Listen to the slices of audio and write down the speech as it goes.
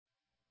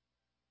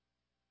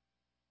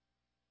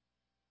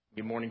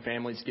Good morning,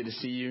 family. It's good to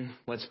see you.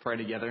 Let's pray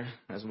together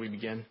as we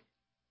begin.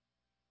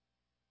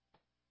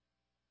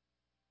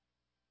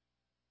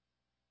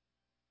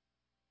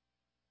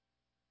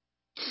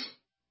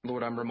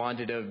 Lord, I'm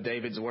reminded of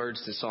David's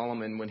words to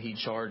Solomon when he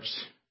charged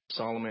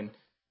Solomon.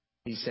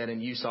 He said,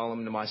 "And you,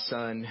 Solomon, my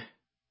son,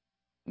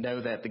 know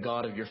the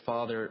God of your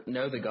father,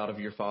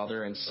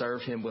 and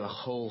serve him with a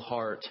whole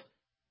heart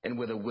and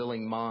with a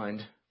willing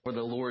mind. For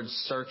the Lord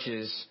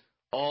searches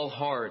all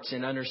hearts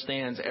and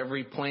understands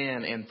every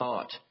plan and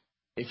thought.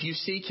 If you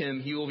seek him,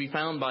 he will be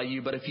found by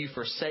you, but if you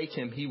forsake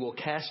him, he will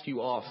cast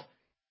you off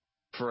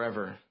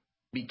forever.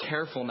 Be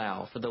careful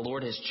now, for the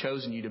Lord has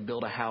chosen you to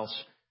build a house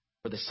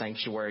for the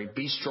sanctuary.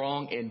 Be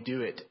strong and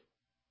do it."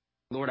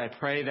 Lord, I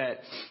pray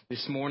that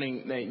this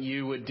morning that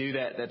you would do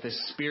that the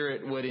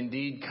Spirit would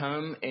indeed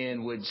come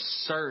and would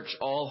search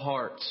all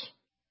hearts,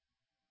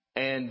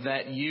 and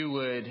that you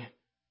would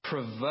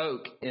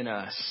provoke in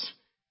us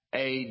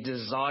a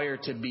desire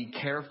to be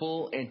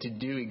careful and to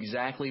do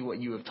exactly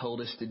what you have told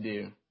us to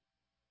do.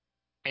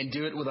 And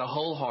do it with a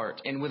whole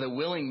heart and with a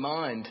willing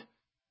mind,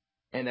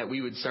 and that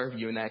we would serve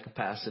you in that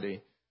capacity.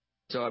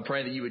 So I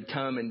pray that you would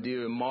come and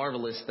do a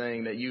marvelous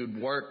thing, that you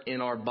would work in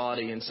our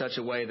body in such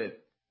a way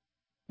that,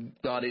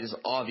 God, it is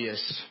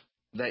obvious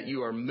that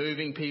you are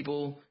moving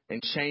people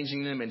and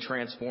changing them and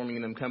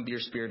transforming them. Come to your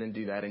Spirit and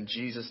do that. In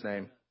Jesus'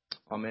 name,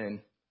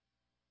 amen.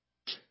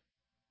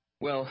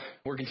 Well,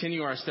 we're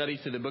continuing our study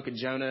through the book of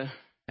Jonah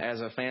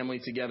as a family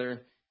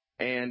together.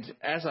 And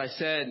as I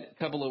said a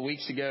couple of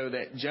weeks ago,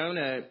 that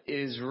Jonah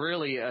is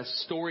really a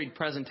storied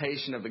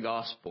presentation of the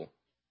gospel.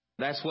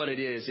 That's what it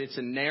is. It's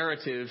a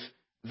narrative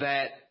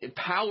that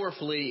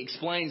powerfully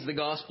explains the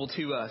gospel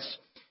to us.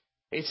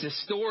 It's a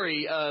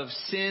story of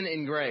sin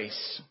and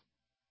grace.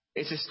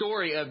 It's a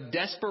story of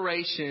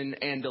desperation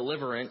and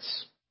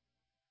deliverance.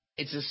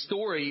 It's a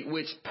story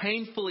which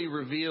painfully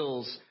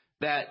reveals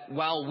that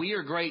while we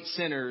are great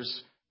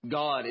sinners,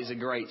 God is a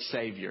great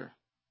Savior.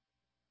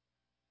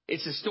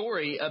 It's a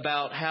story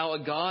about how a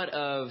God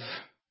of,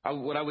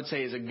 what I would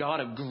say is a God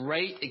of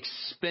great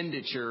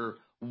expenditure,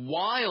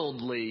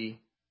 wildly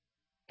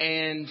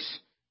and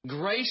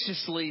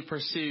graciously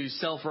pursues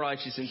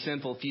self-righteous and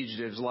sinful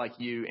fugitives like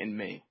you and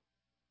me.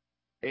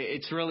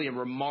 It's really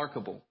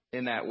remarkable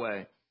in that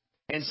way.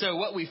 And so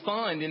what we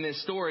find in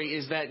this story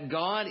is that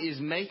God is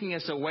making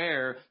us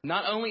aware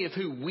not only of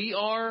who we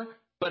are,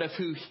 but of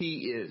who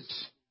He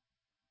is.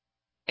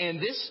 And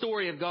this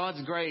story of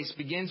God's grace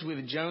begins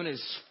with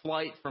Jonah's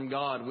flight from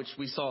God, which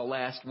we saw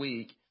last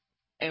week.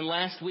 And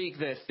last week,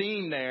 the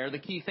theme there, the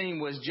key theme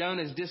was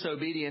Jonah's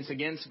disobedience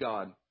against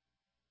God.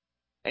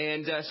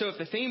 And so if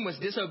the theme was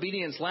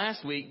disobedience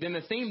last week, then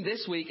the theme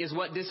this week is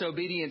what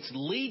disobedience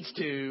leads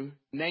to,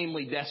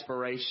 namely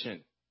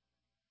desperation.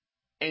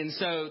 And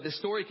so the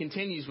story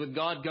continues with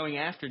God going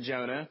after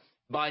Jonah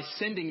by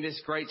sending this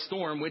great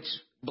storm, which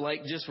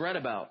Blake just read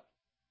about.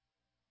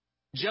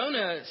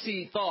 Jonah,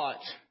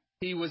 thought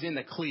he was in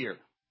the clear.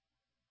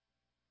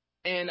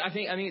 And I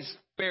think it's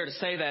fair to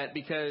say that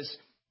because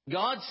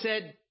God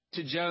said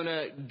to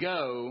Jonah,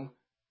 go,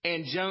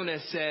 and Jonah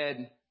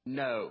said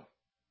no.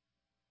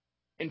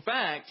 In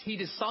fact, he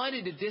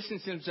decided to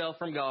distance himself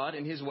from God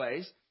and his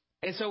ways.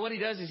 And so what he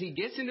does is he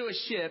gets into a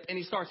ship and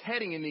he starts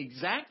heading in the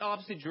exact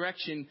opposite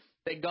direction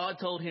that God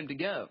told him to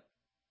go.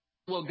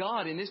 Well,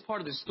 God, in this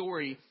part of the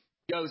story,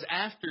 goes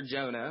after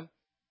Jonah,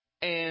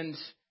 and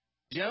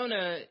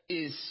Jonah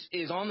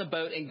is on the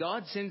boat, and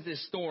God sends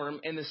this storm,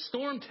 and the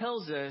storm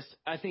tells us,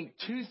 I think,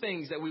 two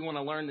things that we want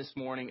to learn this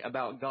morning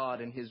about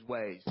God and His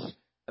ways,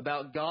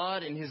 about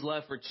God and His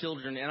love for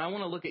children, and I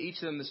want to look at each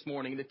of them this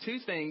morning. The two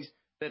things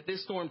that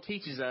this storm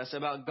teaches us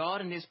about God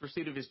and His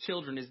pursuit of His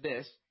children is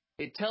this.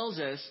 It tells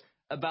us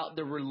about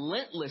the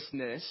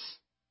relentlessness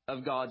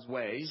of God's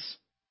ways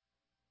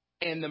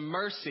and the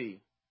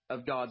mercy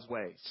of God's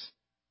ways.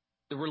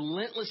 The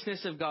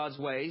relentlessness of God's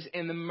ways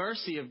and the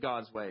mercy of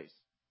God's ways.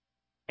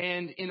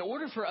 And in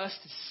order for us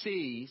to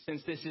see,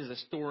 since this is a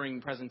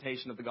storing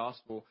presentation of the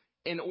gospel,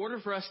 in order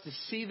for us to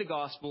see the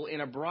gospel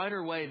in a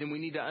brighter way, then we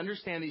need to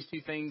understand these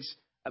two things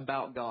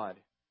about God.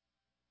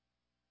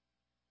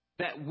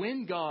 That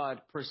when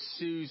God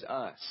pursues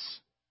us,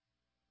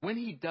 when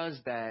He does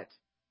that,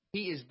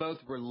 He is both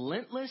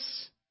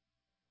relentless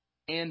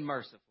and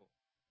merciful.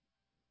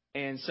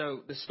 And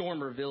so the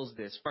storm reveals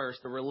this.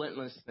 First, the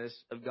relentlessness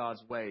of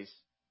God's ways.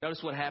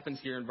 Notice what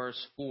happens here in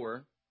verse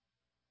 4.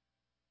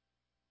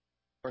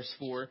 Verse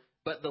 4,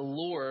 but the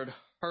Lord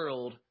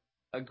hurled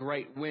a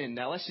great wind.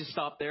 Now, let's just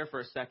stop there for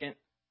a second.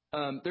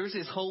 There's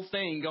this whole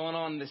thing going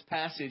on in this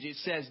passage. It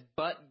says,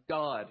 but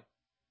God.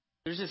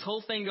 There's this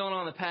whole thing going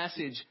on in the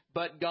passage,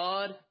 but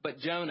God, but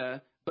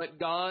Jonah, but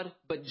God,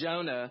 but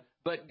Jonah,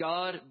 but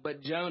God,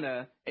 but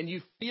Jonah. And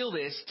you feel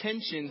this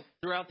tension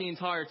throughout the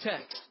entire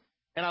text.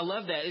 And I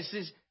love that. It's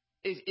as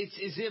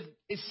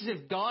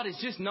if God is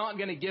just not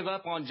going to give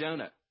up on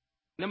Jonah.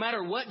 No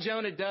matter what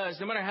Jonah does,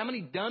 no matter how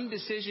many dumb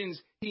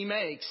decisions he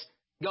makes,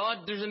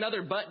 there's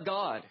another but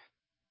God.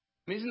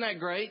 I mean, isn't that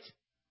great?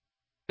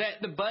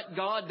 That the but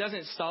God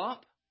doesn't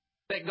stop.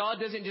 that God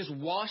doesn't just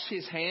wash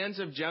his hands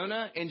of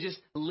Jonah and just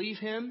leave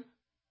him?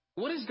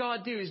 What does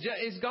God do?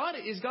 Is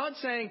God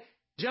saying,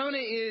 Jonah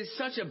is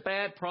such a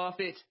bad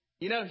prophet,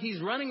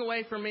 he's running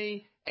away from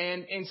me,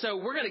 and so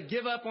we're going to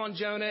give up on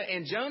Jonah,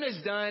 and Jonah's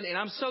done, and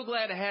I'm so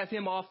glad to have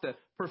him off the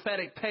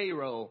prophetic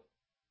payroll.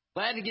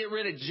 Glad to get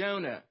rid of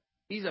Jonah.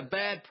 He's a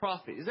bad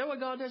prophet. Is that what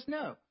God does?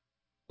 No.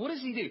 What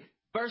does he do?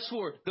 Verse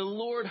 4, the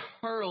Lord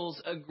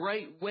hurls a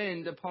great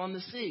wind upon the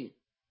sea.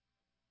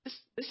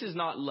 This is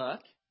not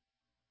luck.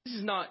 This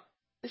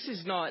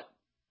is not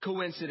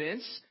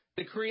coincidence.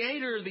 The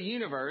creator of the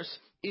universe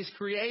is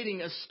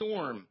creating a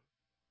storm.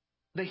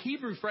 The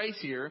Hebrew phrase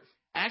here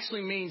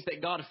actually means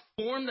that God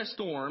formed the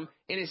storm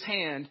in his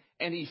hand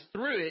and he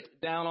threw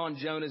it down on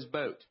Jonah's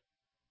boat.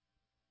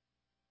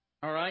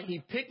 All right? He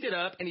picked it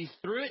up and he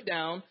threw it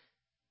down.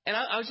 And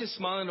I was just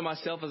smiling to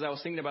myself as I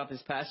was thinking about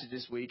this passage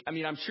this week. I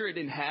mean, I'm sure it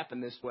didn't happen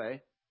this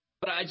way,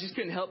 but I just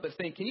couldn't help but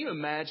think, can you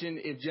imagine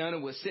if Jonah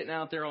was sitting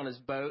out there on his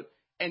boat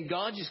and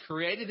God just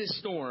created this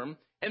storm,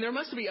 and there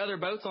must be other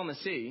boats on the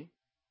sea,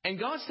 and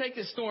God's taking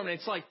this storm, and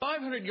it's like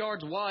 500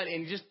 yards wide,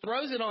 and he just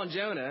throws it on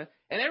Jonah,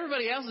 and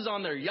everybody else is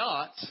on their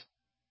yachts,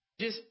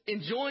 just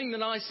enjoying the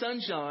nice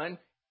sunshine,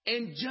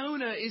 and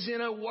Jonah is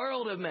in a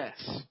world of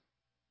mess.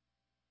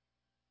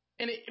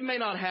 And it may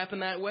not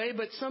happen that way,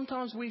 but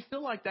sometimes we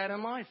feel like that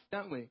in life,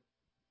 don't we?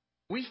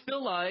 We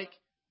feel like,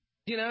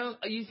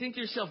 you think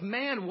to yourself,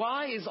 man,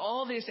 why is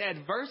all this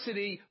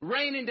adversity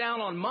raining down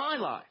on my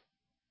life?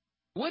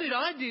 What did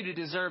I do to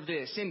deserve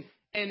this?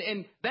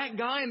 And that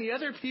guy in the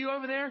other pew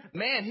over there,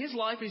 man, his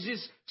life is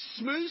just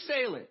smooth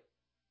sailing.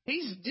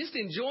 He's just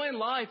enjoying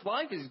life.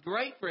 Life is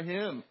great for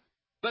him.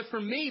 But for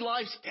me,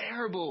 life's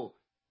terrible.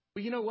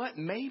 Well, you know what?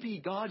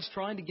 Maybe God's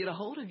trying to get a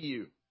hold of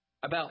you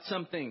about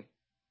something.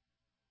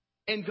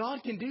 And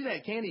God can do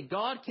that, can't he?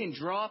 God can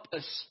drop a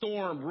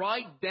storm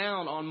right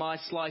down on my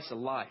slice of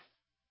life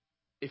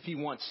if he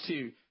wants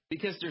to,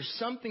 because there's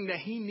something that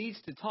he needs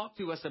to talk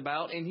to us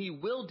about, and he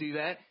will do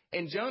that.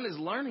 And Jonah's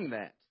learning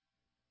that.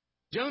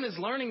 Jonah's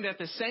learning that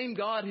the same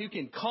God who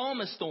can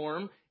calm a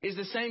storm is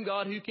the same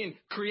God who can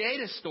create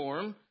a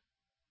storm,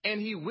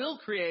 and he will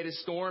create a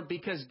storm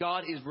because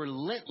God is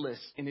relentless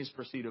in his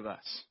pursuit of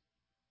us.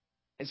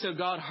 And so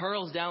God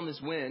hurls down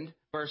this wind,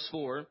 verse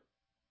 4,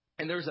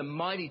 and there's a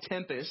mighty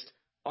tempest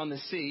on the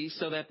sea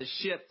so that the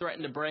ship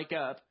threatened to break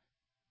up.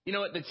 You know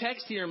what? The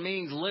text here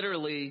means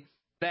literally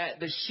that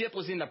the ship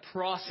was in the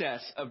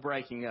process of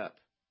breaking up.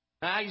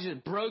 Now,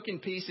 just broken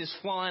pieces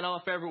flying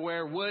off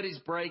everywhere. Wood is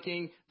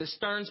breaking. The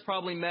stern's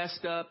probably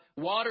messed up.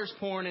 Water's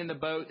pouring in the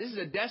boat. This is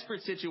a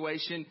desperate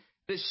situation.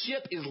 The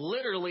ship is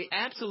literally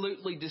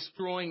absolutely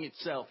destroying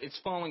itself. It's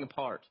falling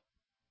apart.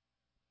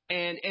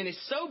 And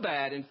it's so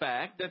bad, in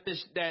fact, that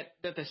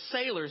the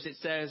sailors, it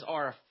says,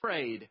 are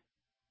afraid.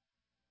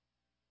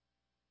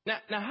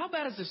 Now, how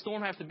bad does the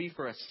storm have to be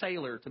for a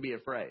sailor to be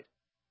afraid?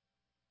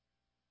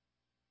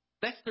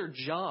 That's their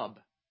job.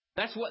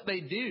 That's what they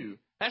do.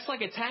 That's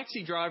like a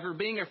taxi driver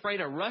being afraid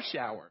of rush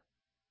hour.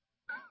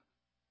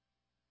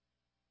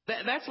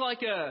 That's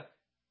like a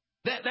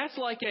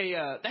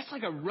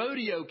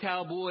rodeo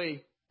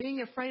cowboy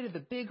being afraid of the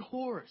big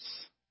horse.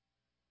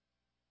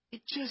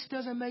 It just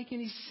doesn't make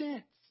any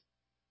sense.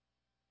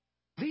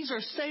 These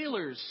are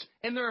sailors,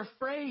 and they're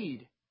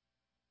afraid.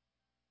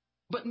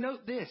 But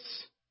note this.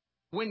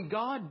 When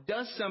God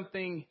does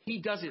something, he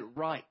does it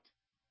right.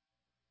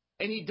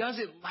 And he does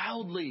it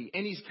loudly.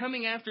 And he's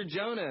coming after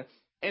Jonah.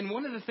 And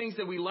one of the things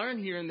that we learn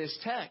here in this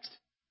text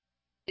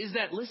is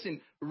that,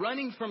 listen,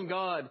 running from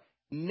God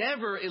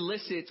never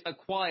elicits a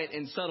quiet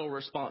and subtle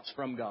response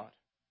from God.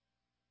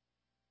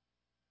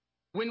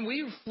 When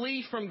we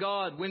flee from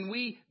God, when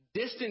we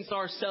distance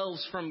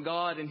ourselves from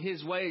God and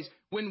his ways,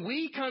 when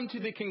we come to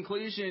the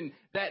conclusion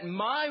that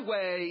my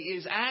way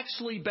is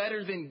actually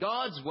better than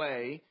God's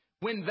way,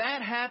 when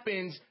that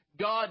happens,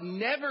 God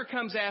never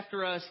comes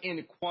after us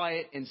in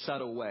quiet and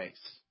subtle ways.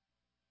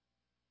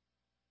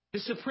 The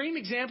supreme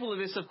example of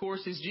this, of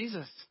course, is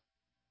Jesus.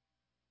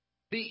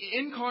 The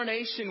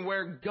incarnation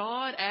where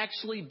God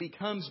actually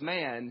becomes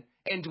man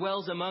and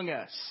dwells among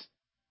us.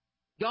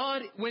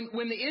 God,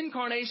 when the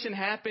incarnation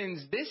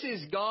happens, this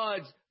is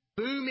God's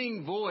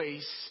booming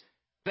voice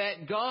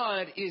that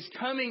God is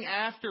coming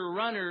after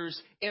runners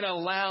in a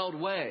loud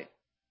way.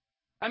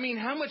 I mean,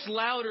 how much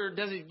louder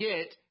does it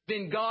get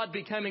than God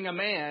becoming a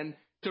man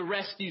to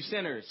rescue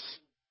sinners?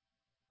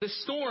 The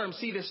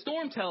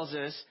storm tells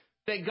us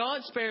that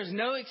God spares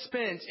no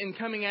expense in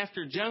coming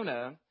after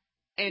Jonah,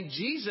 and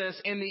Jesus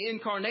in the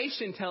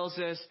incarnation tells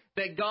us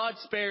that God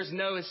spares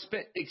no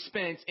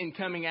expense in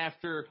coming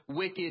after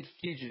wicked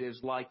fugitives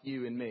like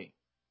you and me.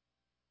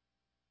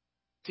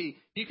 See,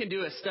 you can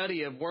do a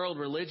study of world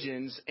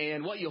religions,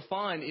 and what you'll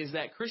find is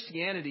that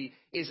Christianity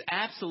is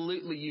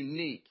absolutely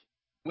unique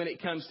when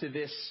it comes to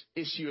this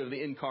issue of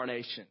the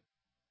incarnation.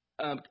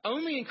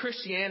 Only in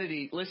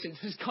Christianity, listen,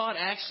 does God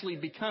actually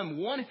become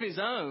one of his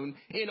own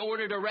in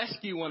order to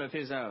rescue one of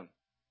his own.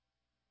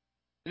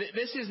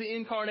 This is the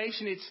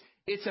incarnation.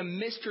 It's a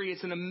mystery.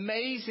 It's an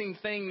amazing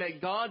thing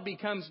that God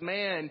becomes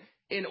man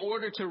in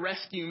order to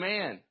rescue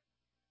man.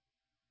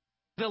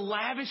 the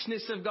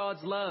lavishness of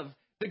God's love,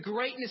 the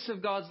greatness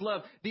of God's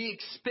love, the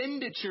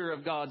expenditure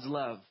of God's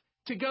love.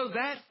 To go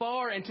that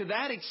far and to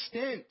that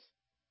extent.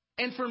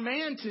 And for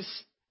man to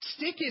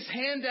stick his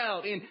hand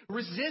out and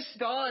resist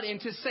God and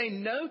to say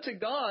no to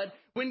God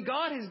when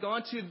God has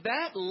gone to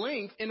that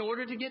length in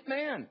order to get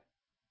man.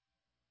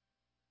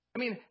 I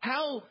mean,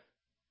 how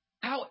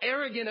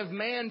arrogant of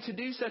man to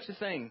do such a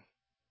thing.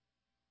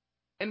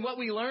 And what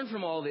we learn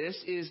from all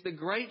this is the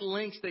great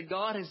lengths that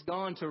God has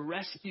gone to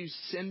rescue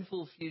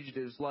sinful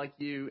fugitives like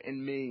you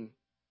and me.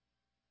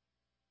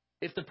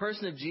 If the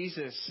person of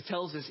Jesus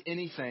tells us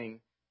anything,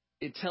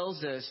 it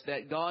tells us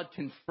that God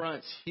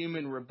confronts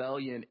human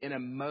rebellion in a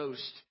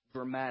most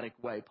dramatic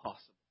way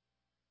possible.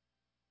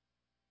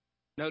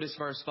 Notice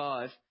verse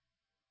 5.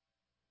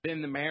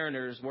 Then the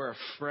mariners were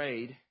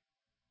afraid,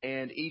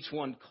 and each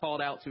one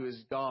called out to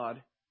his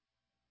God.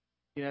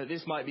 You know,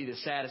 this might be the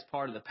saddest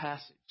part of the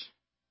passage.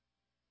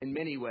 In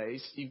many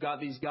ways, you've got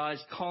these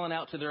guys calling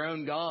out to their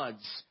own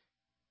gods.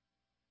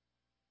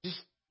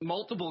 Just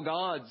multiple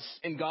gods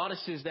and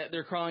goddesses that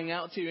they're crying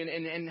out to.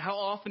 And how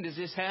often does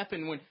this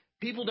happen when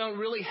people don't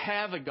really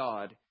have a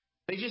God?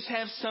 They just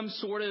have some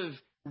sort of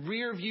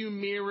rear view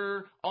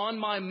mirror, on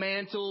my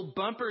mantle,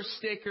 bumper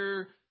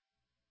sticker,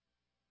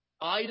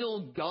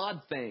 idol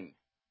God thing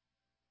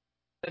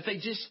that they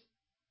just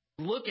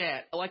look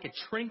at like a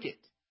trinket.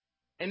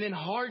 And then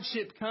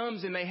hardship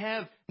comes and they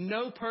have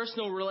no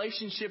personal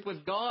relationship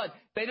with God.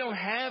 They don't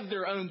have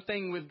their own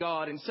thing with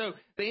God. And so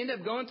they end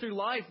up going through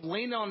life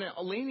leaning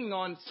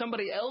on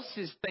somebody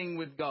else's thing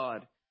with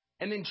God.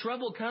 And then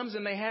trouble comes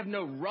and they have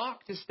no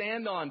rock to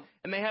stand on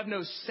and they have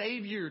no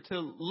Savior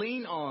to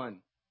lean on.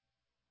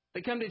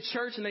 They come to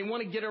church and they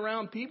want to get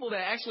around people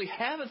that actually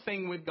have a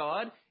thing with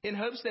God in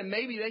hopes that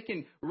maybe they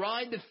can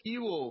ride the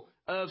fuel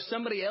of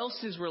somebody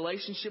else's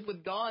relationship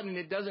with God, and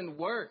it doesn't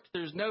work.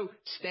 There's no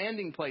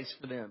standing place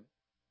for them.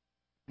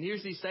 And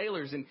here's these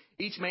sailors, and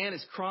each man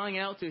is crying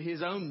out to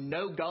his own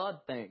no-God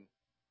thing,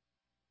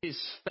 his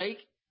fake,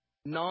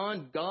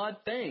 non-God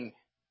thing,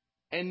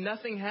 and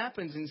nothing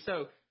happens. And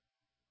so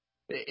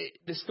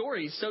the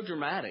story is so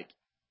dramatic.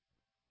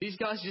 These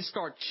guys just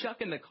start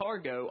chucking the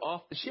cargo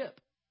off the ship.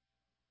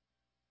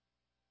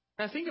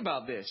 Now think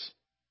about this.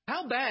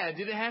 How bad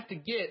did it have to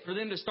get for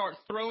them to start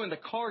throwing the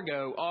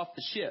cargo off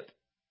the ship?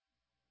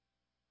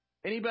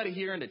 Anybody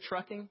here into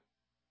trucking?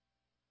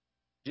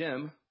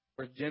 Jim,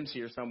 or Jim's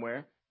here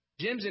somewhere.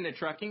 Jim's into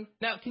trucking.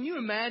 Now, can you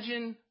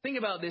imagine, think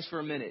about this for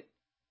a minute.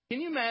 Can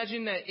you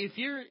imagine that if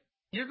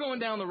you're going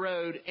down the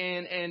road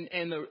and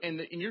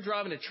you're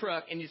driving a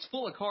truck and it's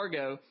full of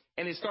cargo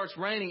and it starts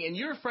raining and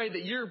you're afraid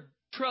that your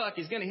truck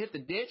is going to hit the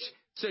ditch,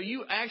 so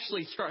you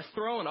actually start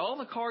throwing all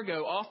the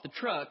cargo off the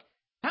truck,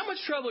 how much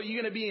trouble are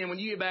you going to be in when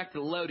you get back to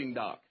the loading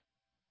dock?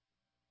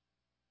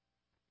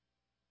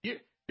 You're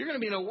going to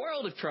be in a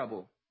world of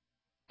trouble.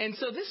 And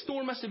so this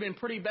storm must have been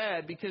pretty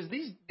bad because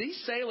these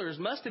sailors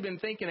must have been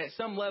thinking at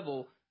some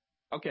level,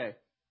 okay,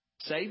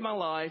 save my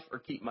life or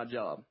keep my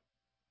job.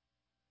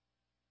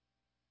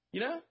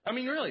 You know? I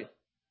mean, really,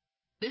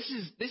 this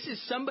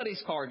is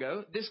somebody's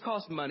cargo. This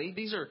costs money.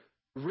 These are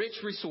rich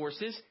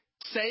resources.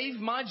 Save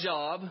my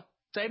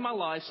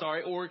life,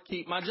 or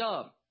keep my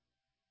job.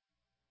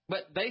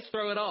 But they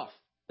throw it off.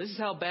 This is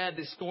how bad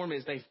this storm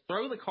is. They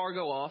throw the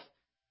cargo off.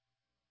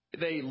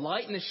 They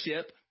lighten the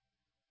ship.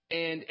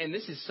 And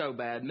this is so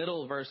bad.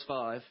 Middle of verse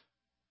 5.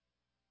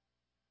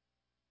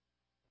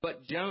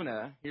 But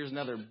Jonah, here's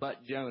another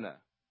but Jonah.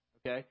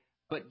 Okay?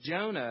 But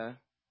Jonah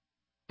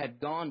had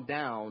gone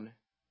down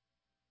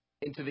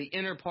into the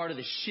inner part of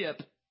the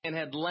ship and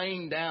had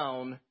lain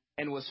down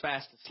and was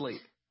fast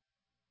asleep.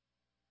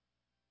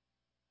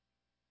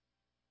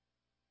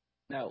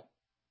 No,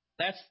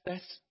 that's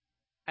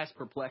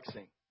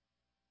perplexing.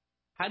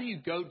 How do you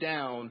go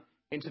down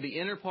into the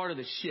inner part of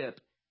the ship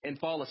and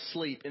fall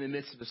asleep in the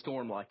midst of a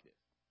storm like this?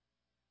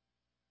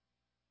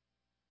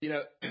 You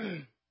know,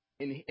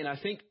 and I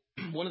think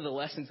one of the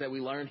lessons that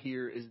we learn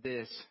here is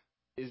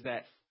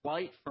that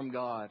flight from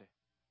God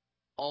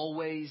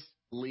always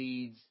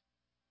leads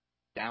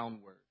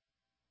downward.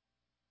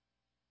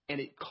 And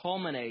it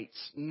culminates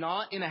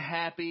not in a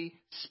happy,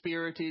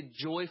 spirited,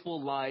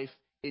 joyful life.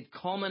 It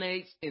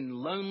culminates in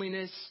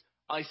loneliness,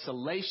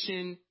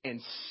 isolation,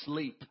 and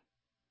sleep.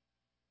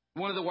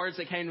 One of the words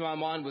that came to my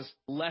mind was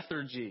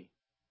lethargy.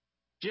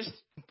 Just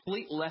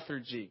complete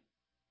lethargy.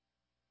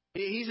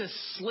 He's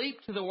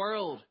asleep to the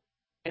world.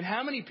 And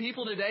how many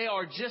people today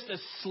are just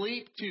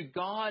asleep to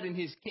God and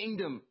His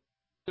kingdom?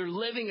 They're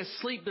living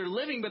asleep. They're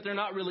living, but they're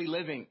not really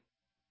living.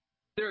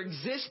 They're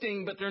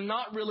existing, but they're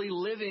not really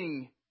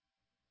living.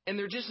 And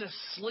they're just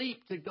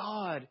asleep to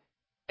God.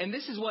 And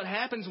this is what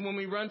happens when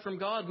we run from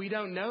God. We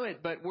don't know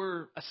it, but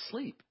we're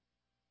asleep.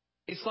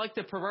 It's like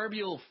the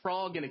proverbial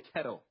frog in a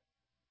kettle.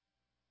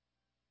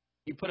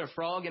 You put a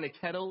frog in a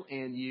kettle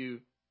and you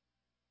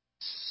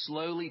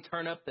slowly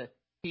turn up the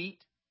heat.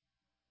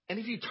 And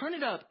if you turn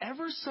it up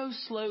ever so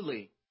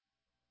slowly,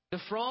 the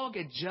frog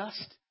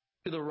adjusts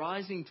to the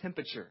rising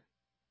temperature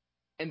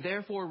and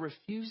therefore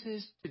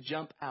refuses to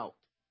jump out,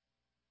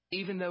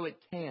 even though it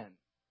can.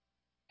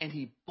 And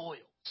he boils.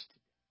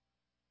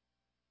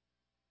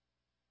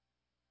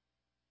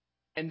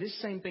 And this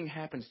same thing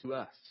happens to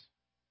us.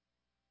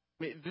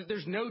 I mean,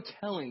 there's no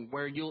telling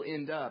where you'll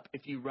end up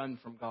if you run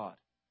from God.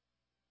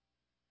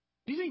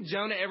 Do you think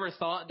Jonah ever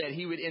thought that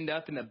he would end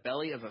up in the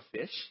belly of a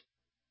fish?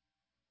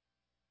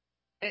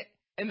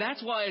 And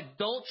that's why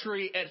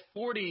adultery at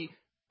 40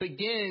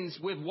 begins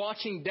with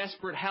watching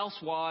Desperate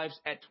Housewives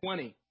at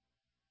 20.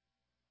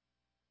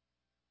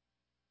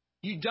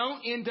 You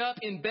don't end up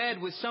in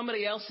bed with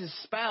somebody else's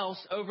spouse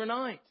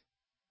overnight.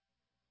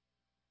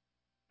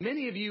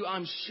 Many of you,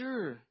 I'm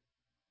sure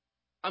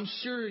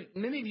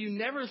many of you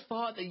never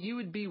thought that you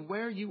would be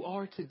where you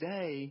are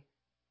today.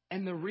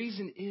 And the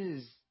reason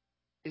is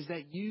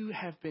that you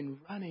have been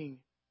running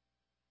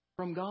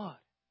from God.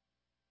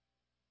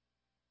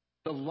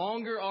 The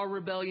longer our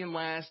rebellion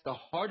lasts, the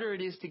harder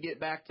it is to get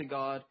back to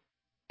God.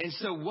 And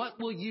so what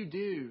will you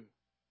do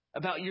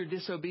about your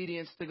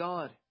disobedience to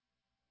God?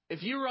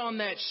 If you were on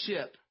that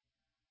ship,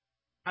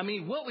 I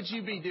mean, what would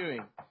you be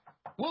doing?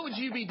 What would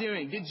you be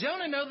doing? Did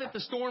Jonah know that the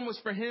storm was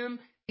for him?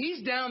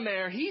 He's down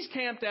there. He's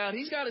camped out.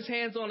 He's got his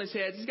hands on his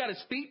head. He's got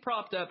his feet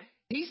propped up.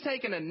 He's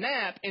taking a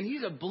nap, and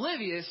he's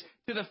oblivious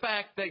to the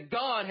fact that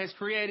God has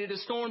created a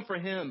storm for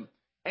him.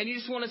 And you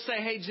just want to say,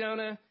 hey,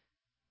 Jonah,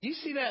 you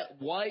see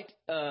that white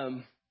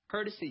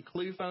courtesy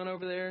clue phone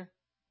over there?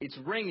 It's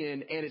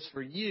ringing, and it's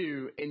for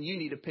you, and you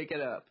need to pick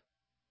it up.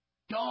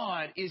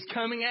 God is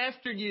coming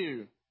after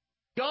you.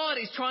 God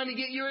is trying to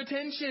get your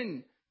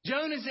attention.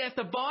 Jonah's at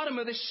the bottom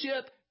of the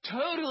ship,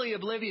 totally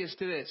oblivious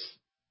to this.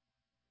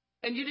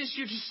 And you're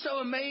just so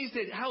amazed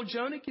at how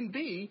Jonah can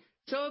be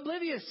so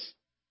oblivious.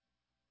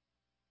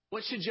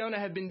 What should Jonah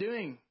have been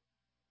doing?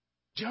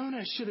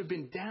 Jonah should have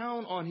been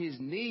down on his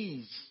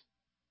knees.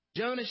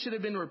 Jonah should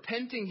have been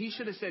repenting. He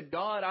should have said,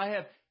 God,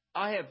 I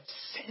have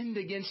sinned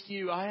against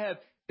you.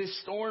 This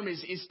storm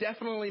is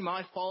definitely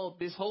my fault.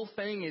 This whole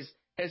thing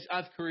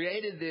I've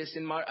created this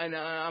and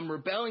I'm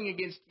rebelling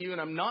against you, and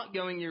I'm not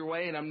going your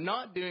way, and I'm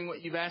not doing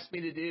what you've asked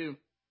me to do.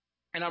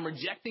 And I'm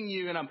rejecting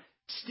you, and I'm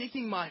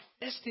sticking my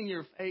fist in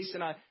your face,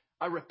 and I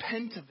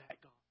repent of that,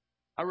 God.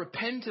 I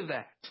repent of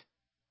that.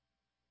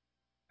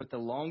 But the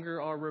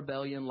longer our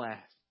rebellion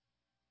lasts,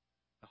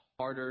 the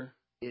harder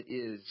it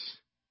is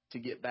to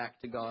get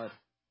back to God.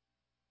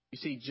 You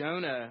see,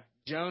 Jonah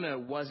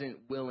wasn't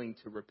willing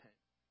to repent.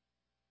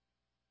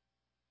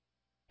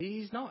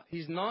 He's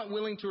not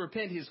willing to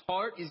repent. His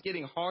heart is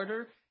getting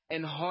harder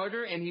and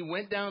harder, and he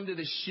went down to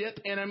the ship.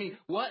 And I mean,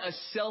 what a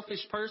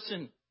selfish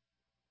person.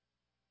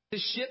 The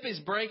ship is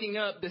breaking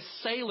up. The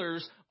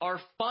sailors are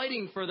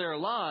fighting for their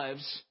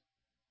lives.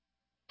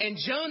 And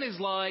Jonah's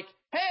like,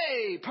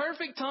 hey,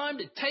 perfect time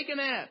to take a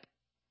nap.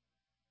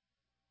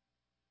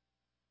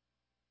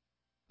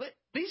 But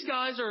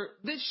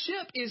this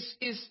ship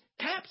is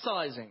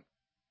capsizing.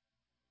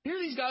 Here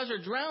these guys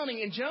are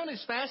drowning, and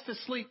Jonah's fast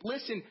asleep.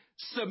 Listen,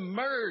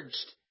 submerged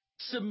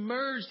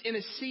in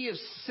a sea of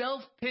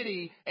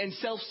self-pity and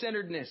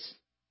self-centeredness.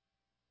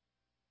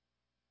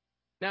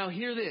 Now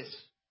hear this.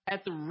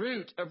 At the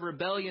root of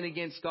rebellion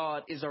against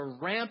God is a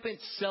rampant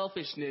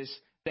selfishness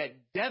that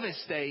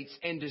devastates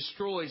and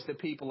destroys the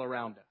people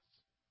around us.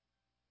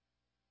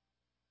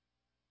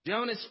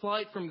 Jonah's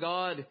flight from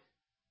God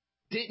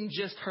didn't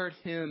just hurt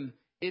him.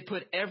 It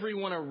put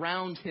everyone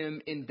around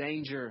him in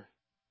danger.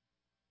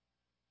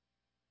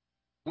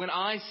 When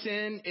I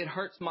sin, it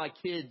hurts my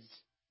kids.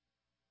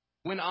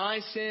 When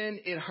I sin,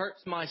 it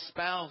hurts my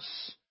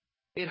spouse.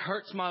 It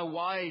hurts my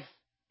wife.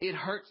 It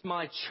hurts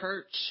my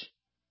church.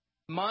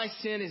 My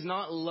sin is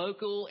not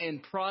local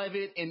and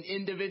private and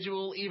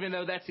individual, even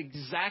though that's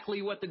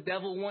exactly what the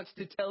devil wants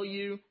to tell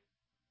you.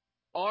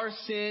 Our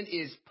sin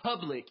is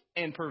public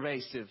and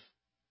pervasive.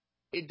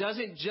 It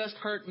doesn't just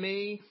hurt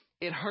me.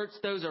 It hurts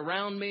those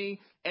around me.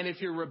 And if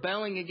you're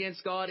rebelling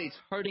against God, it's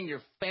hurting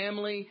your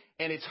family,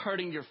 and it's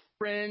hurting your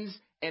friends,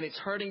 and it's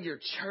hurting your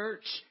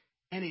church,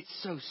 and it's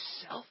so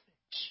selfish.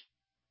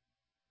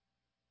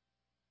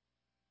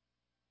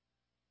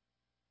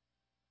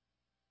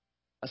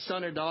 A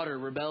son or daughter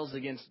rebels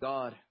against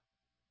God.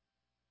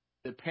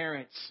 The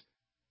parents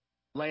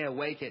lay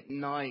awake at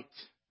night,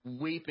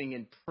 weeping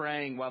and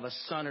praying while the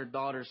son or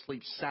daughter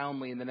sleeps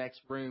soundly in the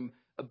next room,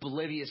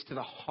 oblivious to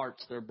the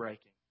hearts they're breaking.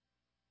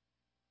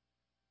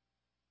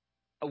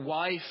 A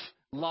wife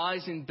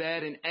lies in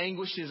bed and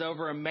anguishes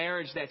over a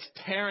marriage that's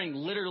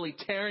literally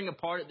tearing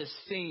apart at the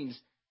seams,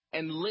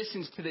 and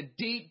listens to the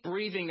deep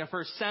breathing of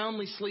her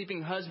soundly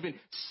sleeping husband,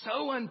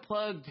 so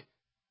unplugged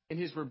in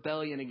his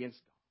rebellion against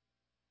God.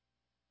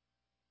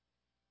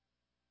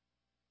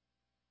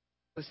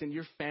 Listen,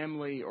 your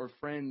family or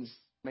friends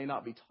may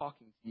not be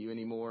talking to you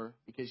anymore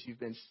because you've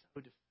been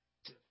so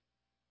defensive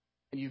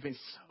and you've been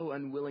so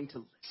unwilling to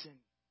listen.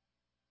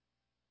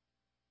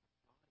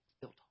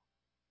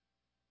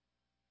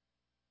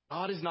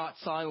 God is not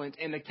silent,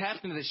 and the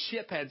captain of the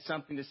ship had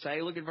something to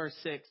say. Look at verse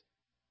 6.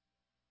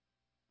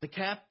 The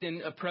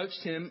captain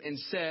approached him and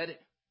said,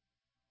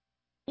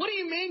 "What do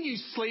you mean, you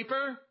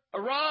sleeper?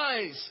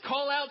 Arise,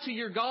 call out to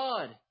your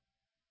God."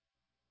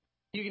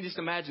 You can just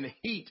imagine the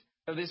heat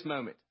of this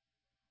moment.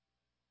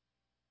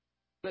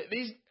 But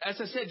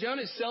as I said,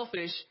 Jonah is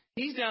selfish.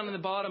 He's down in the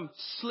bottom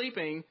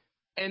sleeping.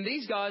 And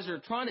these guys are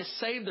trying to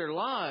save their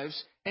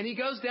lives. And he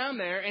goes down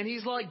there and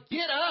he's like,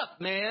 get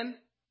up, man.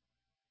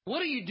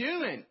 What are you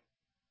doing?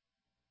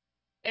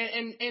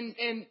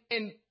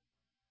 And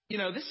you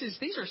know,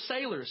 these are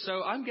sailors.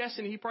 So I'm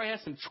guessing he probably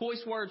has some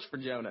choice words for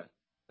Jonah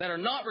that are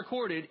not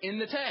recorded in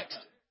the text.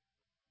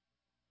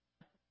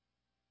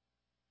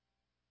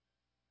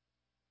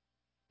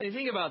 And you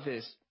think about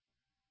this.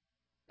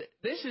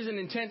 This is an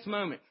intense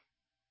moment.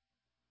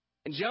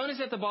 And Jonah's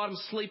at the bottom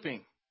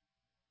sleeping.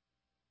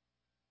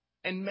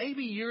 And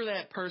maybe you're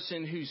that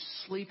person who's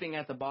sleeping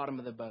at the bottom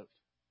of the boat.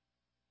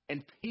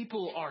 And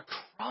people are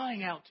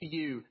crying out to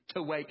you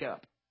to wake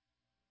up.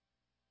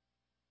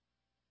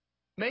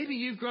 Maybe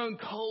you've grown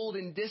cold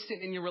and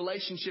distant in your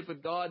relationship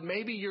with God.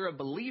 Maybe you're a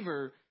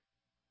believer,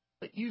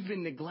 but you've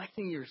been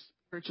neglecting your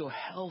spiritual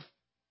health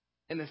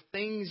and the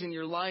things in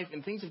your life,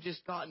 and things have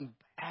just gotten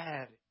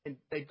bad. And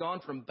they've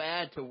gone from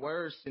bad to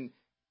worse. And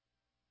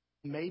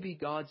maybe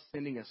God's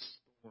sending a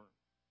storm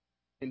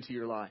into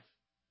your life.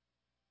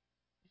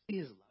 You see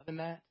His love in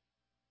that?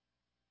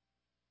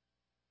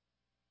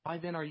 Why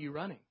then are you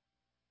running?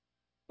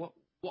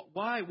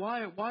 Why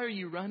are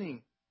you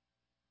running?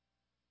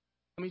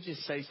 Let me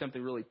just say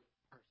something really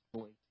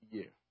personally to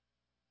you.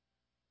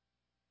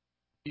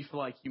 If you feel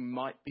like you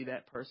might be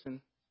that person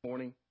this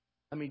morning,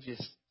 let me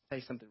just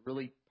say something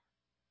really.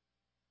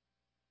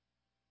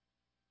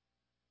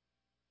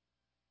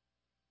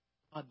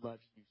 God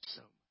loves you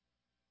so much.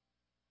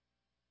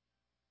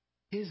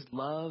 His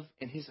love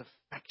and His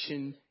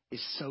affection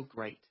is so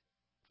great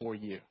for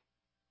you.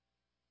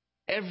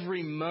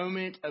 Every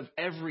moment of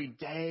every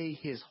day,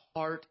 His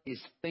heart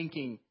is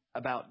thinking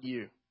about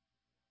you.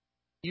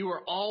 You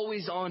are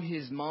always on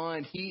His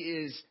mind. He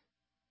is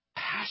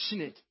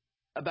passionate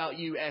about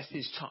you as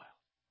His child.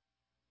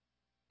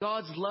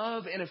 God's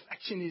love and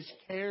affection, His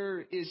care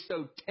is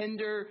so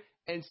tender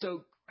and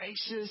so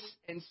gracious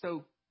and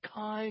so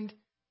kind.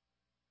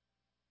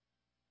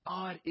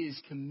 God is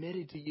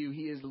committed to you.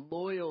 He is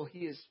loyal. He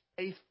is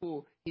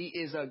faithful. He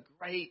is a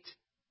great,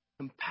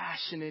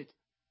 compassionate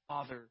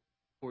Father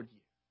toward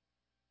you.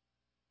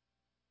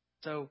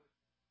 So,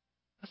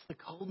 what's the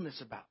coldness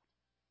about?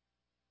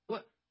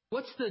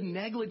 What's the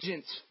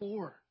negligence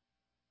for?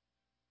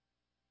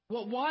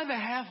 Why the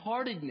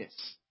half-heartedness?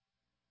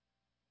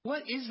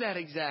 What is that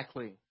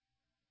exactly?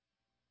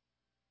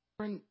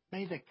 Friend,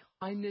 may the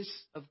kindness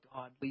of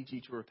God lead you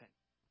to repent.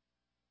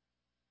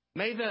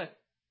 May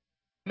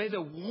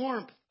the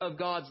warmth of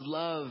God's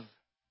love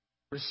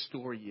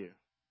restore you.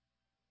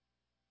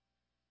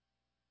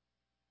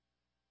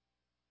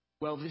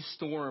 Well, this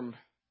storm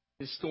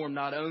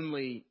not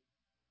only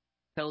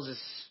tells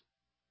us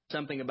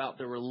something about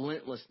the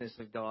relentlessness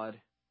of God,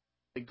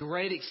 the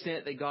great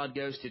extent that God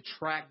goes to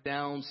track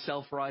down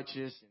self-righteous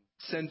and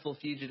sinful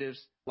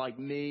fugitives like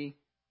me,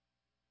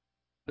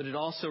 but it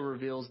also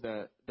reveals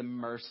the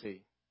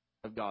mercy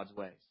of God's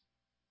ways.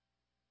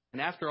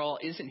 And after all,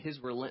 isn't His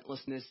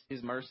relentlessness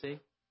His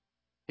mercy?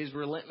 His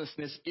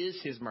relentlessness is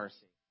His mercy.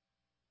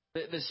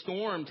 The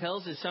storm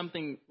tells us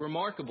something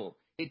remarkable.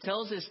 It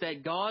tells us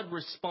that God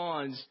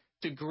responds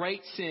to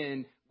great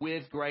sin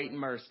with great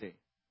mercy.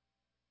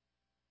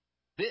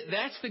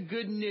 That's the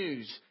good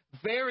news.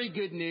 Very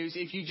good news.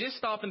 If you just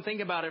stop and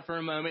think about it for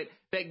a moment,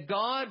 that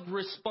God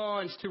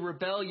responds to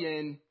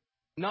rebellion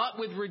not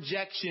with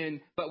rejection,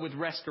 but with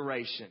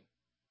restoration.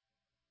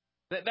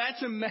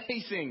 That's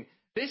amazing.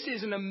 This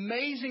is an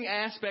amazing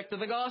aspect of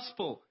the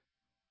gospel.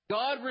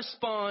 God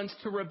responds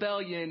to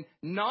rebellion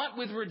not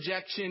with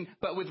rejection,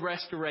 but with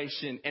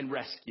restoration and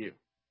rescue.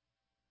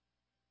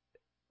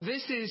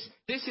 This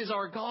is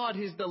our God,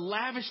 the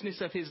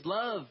lavishness of His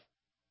love.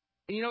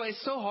 And you know,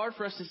 it's so hard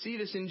for us to see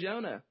this in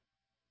Jonah.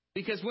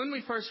 Because when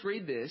we first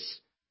read this,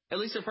 at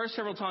least the first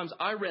several times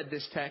I read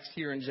this text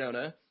here in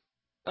Jonah,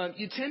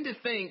 you tend to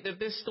think that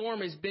this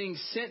storm is being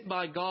sent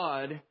by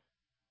God,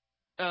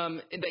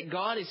 that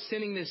God is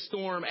sending this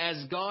storm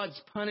as God's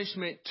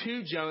punishment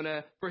to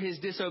Jonah for his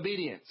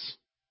disobedience.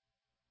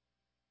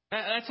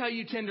 That's how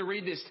you tend to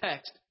read this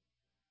text.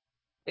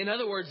 In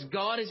other words,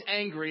 God is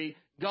angry.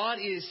 God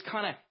is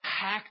kind of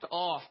hacked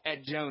off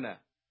at Jonah.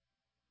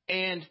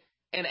 And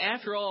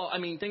after all, I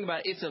mean, think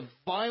about it. It's a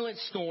violent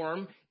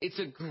storm. It's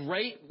a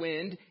great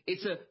wind.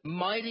 It's a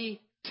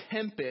mighty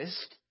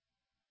tempest.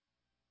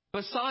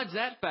 Besides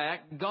that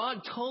fact,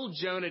 God told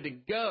Jonah to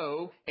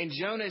go, and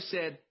Jonah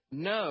said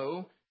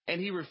no,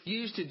 and he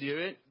refused to do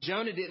it.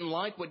 Jonah didn't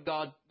like what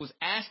God was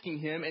asking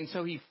him, and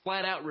so he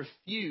flat out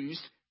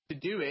refused to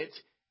do it.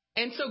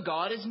 And so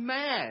God is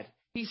mad.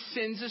 He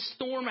sends a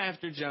storm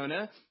after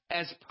Jonah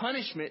as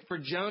punishment for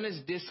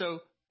Jonah's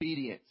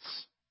disobedience.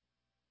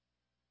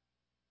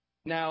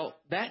 Now,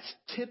 that's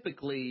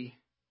typically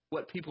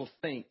what people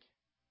think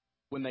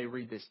when they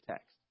read this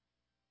text.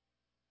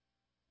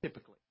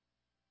 Typically.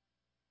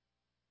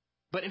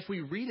 But if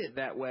we read it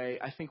that way,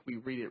 I think we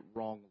read it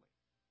wrongly.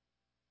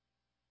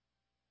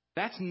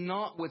 That's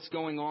not what's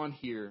going on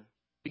here.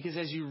 Because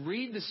as you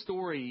read the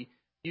story,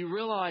 you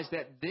realize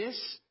that this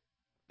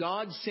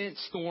God-sent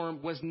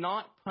storm was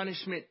not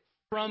punishment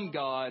from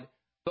God,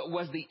 but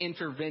was the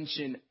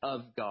intervention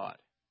of God.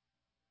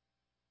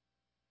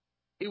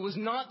 It was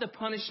not the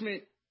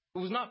punishment. It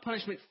was not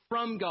punishment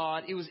from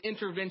God. It was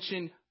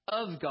intervention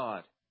of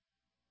God.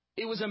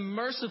 It was a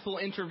merciful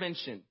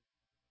intervention.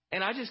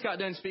 And I just got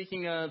done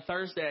speaking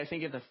Thursday, I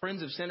think, at the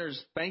Friends of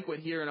Sinners banquet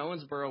here in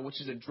Owensboro, which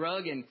is a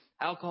drug and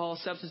alcohol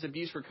substance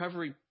abuse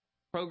recovery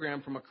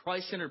program from a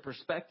Christ-centered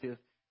perspective.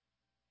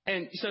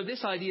 And so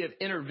this idea of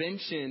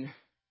intervention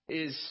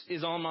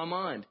is on my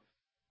mind.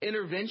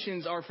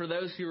 Interventions are for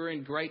those who are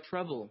in great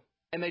trouble,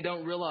 and they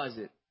don't realize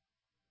it.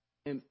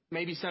 And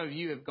maybe some of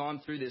you have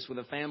gone through this with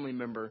a family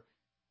member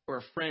or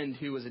a friend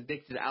who was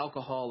addicted to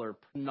alcohol or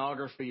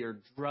pornography or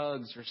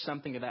drugs or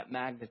something of that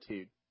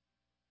magnitude.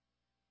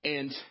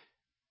 And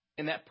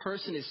that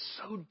person is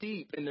so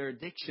deep in their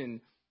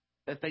addiction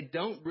that they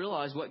don't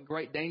realize what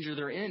great danger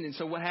they're in. And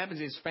so what happens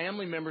is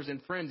family members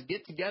and friends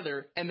get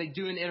together and they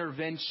do an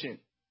intervention.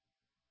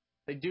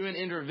 They do an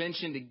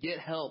intervention to get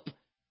help.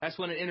 That's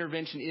what an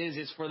intervention is.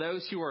 It's for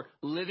those who are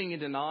living in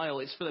denial.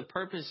 It's for the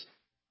purpose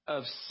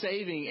of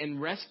saving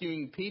and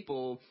rescuing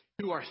people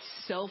who are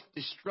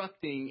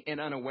self-destructing and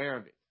unaware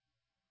of it.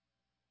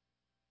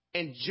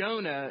 And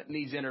Jonah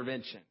needs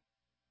intervention.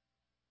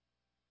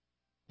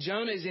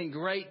 Jonah is in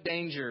great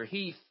danger.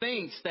 He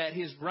thinks that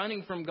his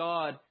running from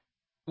God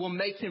will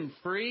make him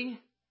free,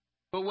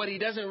 but what he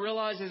doesn't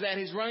realize is that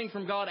his running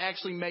from God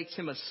actually makes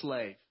him a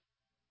slave.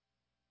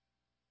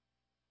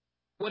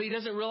 What he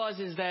doesn't realize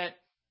is that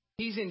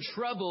he's in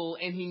trouble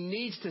and he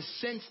needs to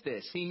sense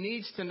this. He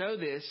needs to know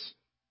this.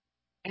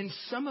 And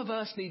some of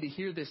us need to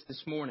hear this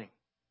morning.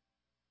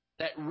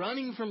 That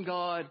running from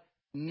God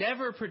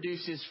never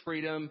produces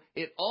freedom.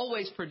 It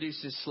always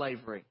produces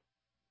slavery.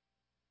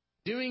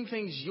 Doing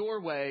things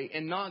your way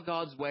and not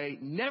God's way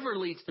never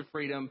leads to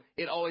freedom.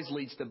 It always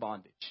leads to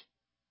bondage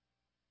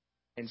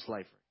and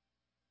slavery.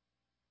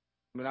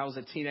 When I was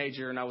a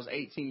teenager and I was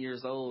 18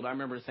 years old, I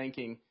remember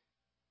thinking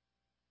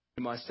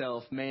to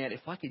myself, man,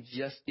 if I could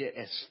just get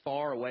as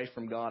far away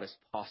from God as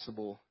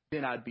possible,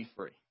 then I'd be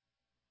free.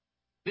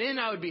 Then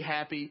I would be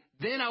happy.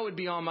 Then I would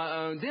be on my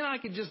own. Then I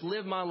could just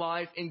live my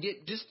life and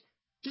get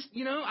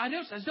I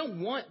just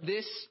don't want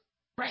this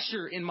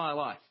pressure in my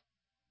life.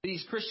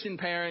 These Christian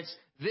parents,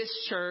 this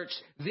church,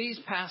 these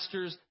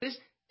pastors, this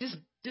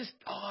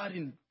God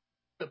and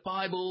the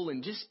Bible,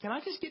 and can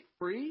I just get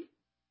free?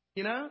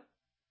 And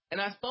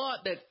I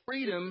thought that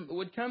freedom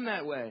would come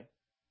that way.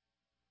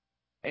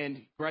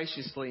 And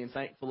graciously and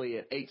thankfully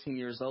at 18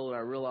 years old, I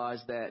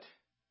realized that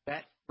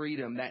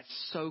freedom, that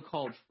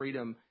so-called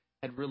freedom,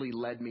 had really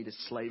led me to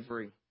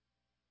slavery.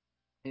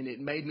 And it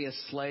made me a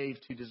slave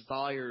to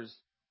desires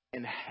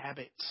and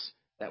habits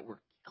that were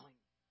killing me.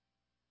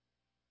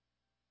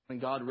 When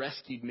God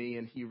rescued me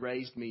and He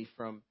raised me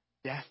from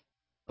death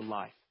to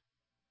life.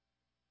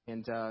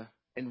 And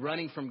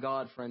running from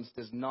God, friends,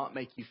 does not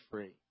make you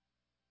free.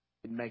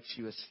 It makes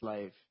you a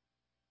slave.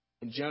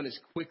 And Jonah's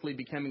quickly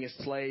becoming a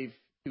slave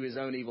to his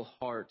own evil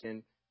heart.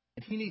 And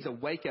he needs a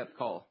wake-up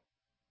call.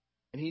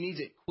 And he needs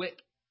it quick.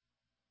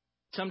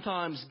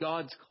 Sometimes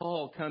God's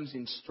call comes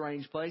in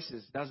strange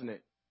places, doesn't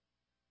it?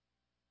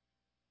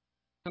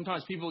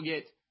 Sometimes people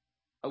get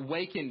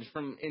awakened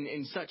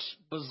in such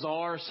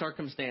bizarre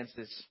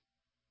circumstances.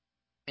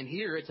 And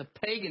here it's a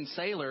pagan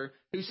sailor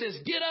who says,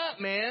 "Get up,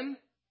 man."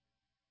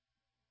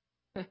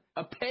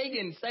 A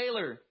pagan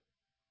sailor.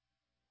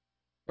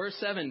 Verse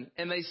 7,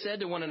 and they said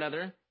to one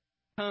another,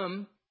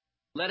 "Come,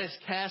 let us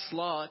cast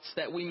lots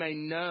that we may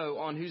know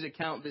on whose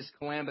account this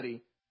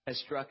calamity has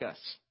struck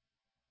us."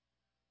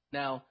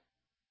 Now,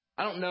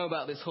 I don't know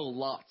about this whole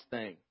lots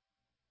thing.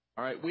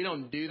 All right, we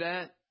don't do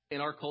that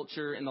in our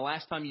culture. And the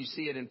last time you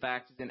see it, in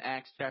fact, is in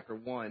Acts chapter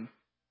 1.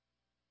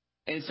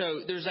 And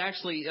so there's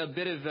actually a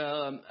bit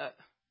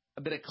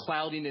of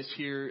cloudiness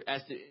here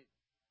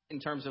in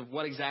terms of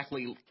what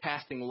exactly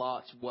casting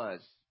lots was.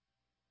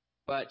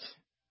 But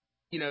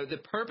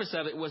the purpose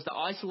of it was to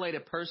isolate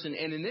a person.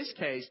 And in this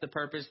case, the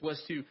purpose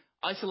was to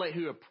isolate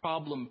who a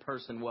problem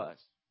person was.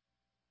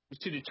 It was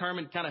to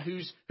determine kind of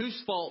whose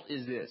fault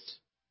is this.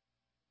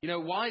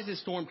 Why has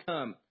this storm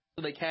come?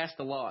 So they cast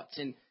the lots.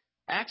 And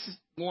Acts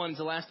 1 is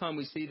the last time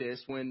we see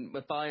this, when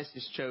Matthias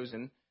is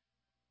chosen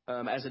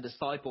as a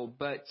disciple.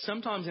 But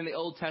sometimes in the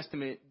Old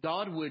Testament,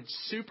 God would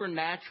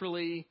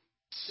supernaturally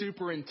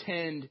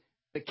superintend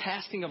the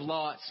casting of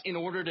lots in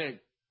order to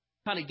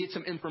kind of get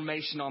some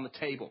information on the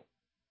table.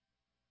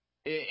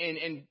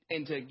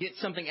 And to get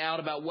something out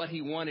about what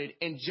he wanted.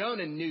 And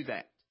Jonah knew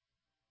that.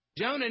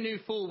 Jonah knew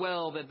full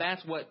well that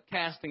that's what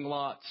casting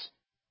lots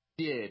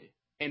did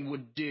and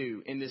would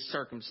do in this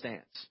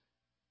circumstance.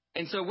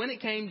 And so when it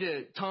came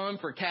to time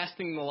for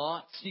casting the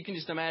lots, you can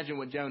just imagine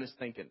what Jonah's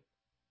thinking.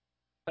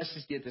 Let's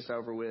just get this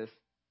over with.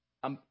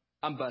 I'm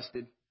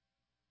busted.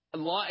 A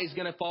lot is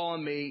going to fall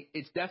on me.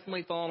 It's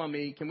definitely fallen on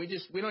me.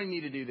 We don't even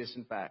need to do this,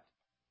 in fact.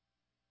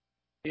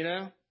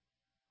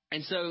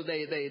 And so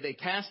they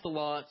cast the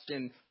lots,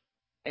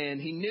 and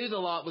he knew the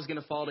lot was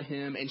going to fall to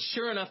him. And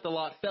sure enough, the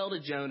lot fell to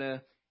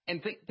Jonah.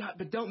 And God,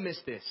 but don't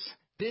miss this.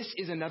 This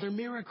is another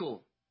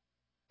miracle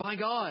by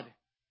God.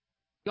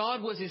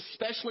 God was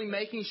especially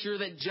making sure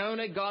that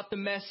Jonah got the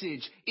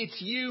message. It's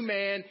you,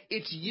 man.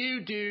 It's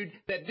you, dude,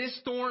 that this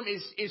storm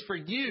is for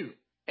you.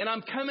 And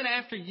I'm coming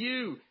after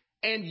you.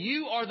 And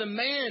you are the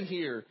man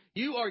here.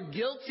 You are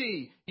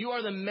guilty. You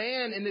are the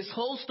man, and this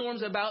whole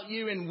storm's about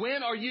you. And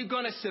when are you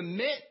going to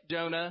submit,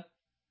 Jonah?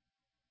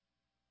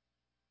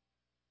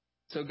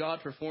 So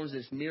God performs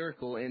this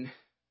miracle, and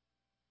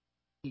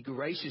he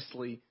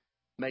graciously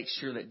makes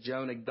sure that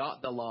Jonah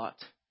got the lot,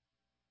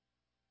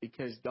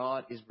 because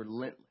God is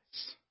relentless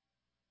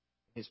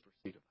in his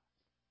pursuit of us.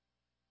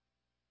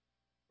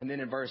 And then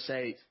in verse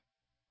 8,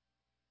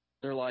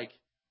 they're like,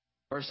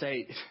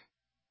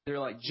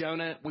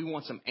 Jonah, we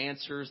want some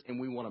answers, and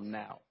we want them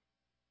now.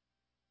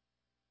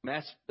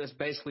 And that's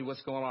basically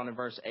what's going on in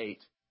verse 8.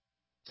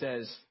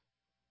 It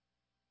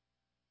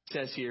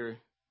says here,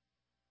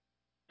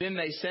 then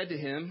they said to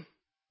him,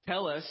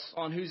 tell us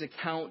on whose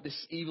account this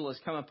evil has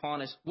come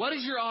upon us. What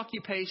is your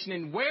occupation,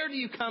 and where do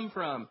you come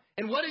from?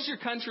 And what is your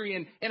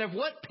country, and of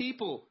what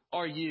people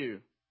are you?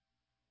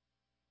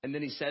 And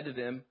then he said to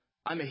them,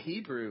 I'm a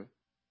Hebrew,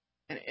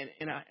 and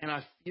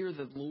I fear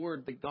the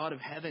Lord, the God of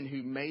heaven,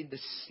 who made the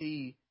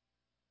sea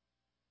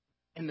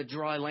and the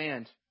dry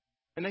land.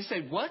 And they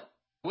say, what?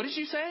 What did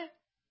you say?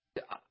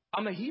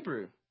 I'm a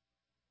Hebrew.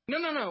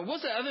 No.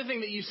 What's the other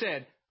thing that you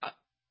said?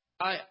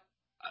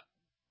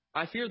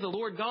 I fear the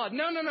Lord God.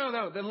 No.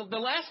 The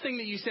last thing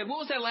that you said, what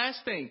was that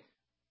last thing?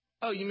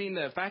 Oh, you mean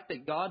the fact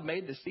that God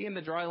made the sea and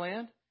the dry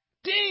land?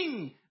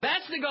 Ding!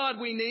 That's the God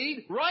we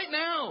need right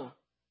now.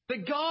 The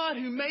God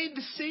who made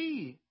the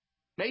sea.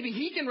 Maybe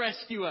he can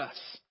rescue us.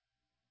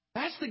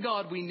 That's the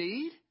God we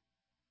need.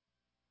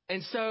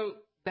 And so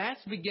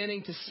that's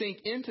beginning to sink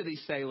into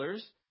these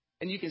sailors.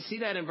 And you can see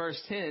that in verse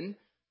 10,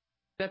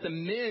 that the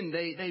men,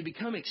 they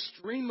become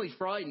extremely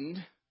frightened.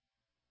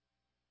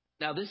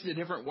 Now, this is a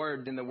different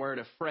word than the word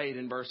afraid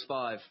in verse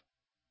 5.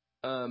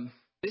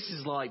 This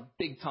is like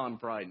big time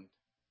frightened.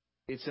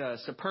 It's a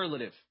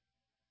superlative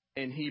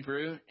in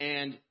Hebrew,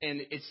 and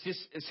it's just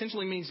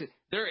essentially means that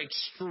they're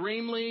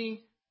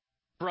extremely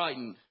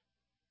frightened.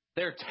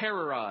 They're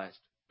terrorized,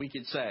 we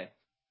could say.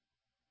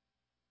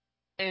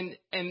 And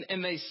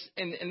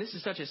this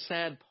is such a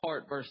sad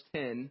part, verse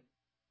 10.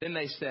 Then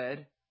they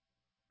said,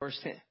 verse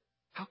 10,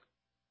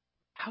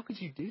 how could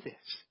you do this?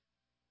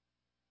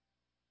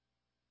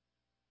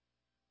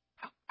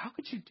 How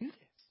could you do this?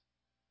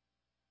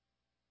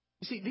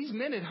 You see, these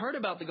men had heard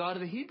about the God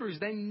of the Hebrews.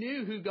 They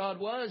knew who God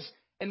was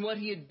and what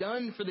he had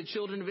done for the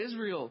children of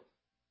Israel.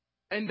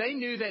 And they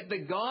knew that the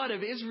God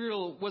of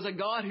Israel was a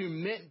God who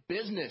meant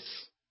business.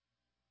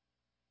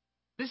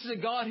 This is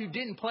a God who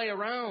didn't play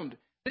around.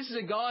 This is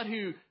a God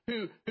who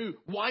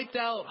wiped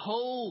out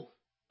whole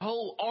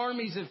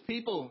armies of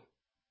people.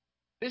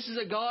 This is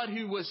a God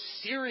who was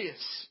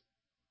serious.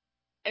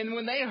 And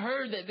when they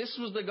heard that this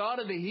was the God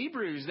of the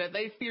Hebrews, that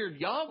they feared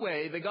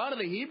Yahweh, the God of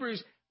the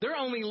Hebrews, they're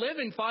only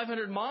living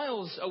 500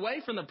 miles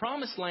away from the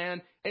promised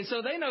land. And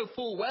so they know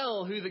full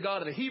well who the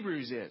God of the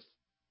Hebrews is.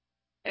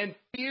 And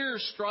fear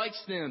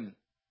strikes them.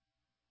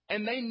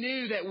 And they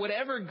knew that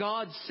whatever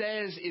God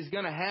says is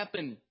going to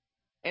happen.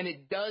 And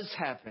it does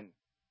happen.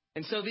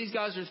 And so these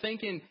guys are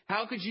thinking,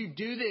 how could you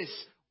do this?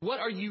 What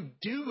are you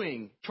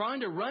doing? Trying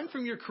to run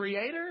from your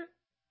Creator?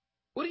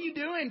 What are you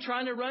doing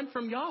trying to run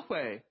from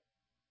Yahweh?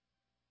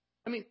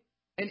 I mean,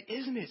 and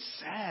isn't it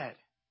sad?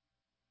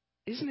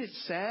 Isn't it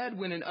sad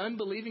when an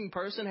unbelieving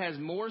person has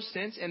more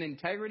sense and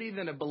integrity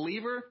than a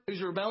believer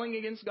who's rebelling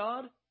against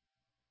God?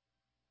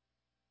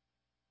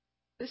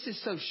 This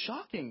is so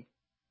shocking.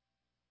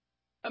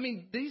 I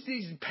mean, these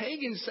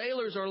pagan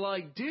sailors are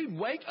like, dude,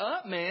 wake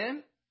up,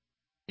 man.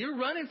 You're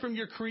running from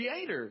your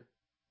Creator.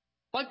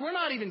 Like, we're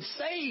not even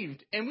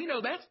saved, and we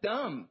know that's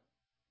dumb.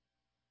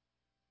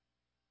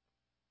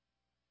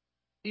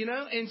 You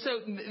know, and so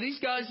these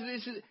guys,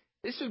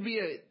 this would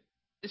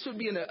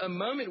be a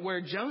moment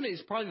where Jonah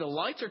is probably, the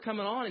lights are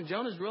coming on, and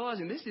Jonah's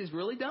realizing this is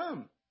really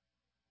dumb.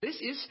 This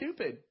is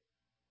stupid.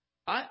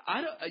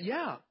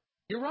 Yeah,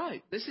 you're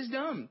right. This is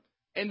dumb.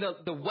 And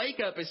the wake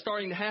up is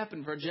starting to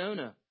happen for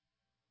Jonah.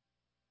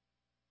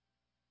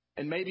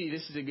 And maybe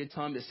this is a good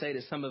time to say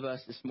to some of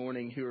us this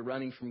morning who are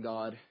running from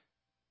God,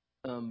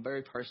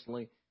 very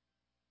personally,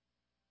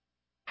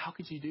 how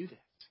could you do this?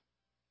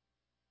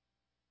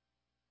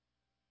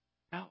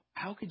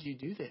 How could you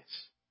do this?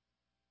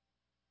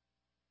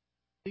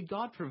 Did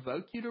God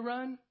provoke you to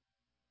run?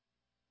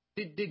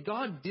 Did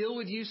God deal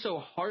with you so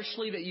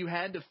harshly that you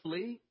had to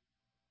flee?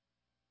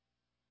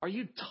 Are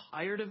you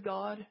tired of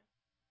God?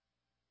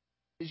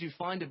 Did you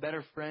find a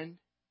better friend?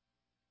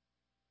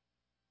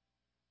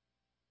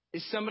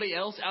 Is somebody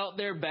else out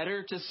there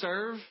better to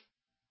serve?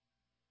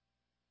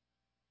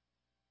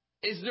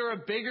 Is there a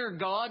bigger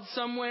God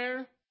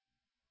somewhere?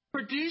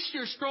 Produce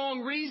your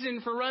strong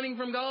reason for running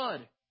from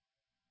God.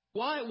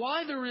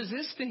 Why the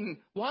resisting?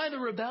 Why the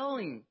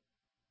rebelling?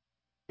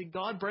 Did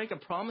God break a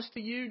promise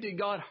to you? Did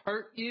God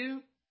hurt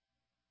you?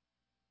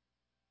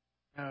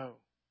 No.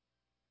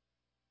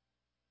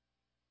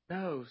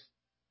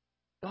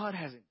 God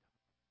hasn't done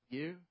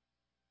you.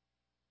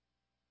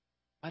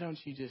 Why don't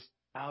you just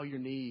bow your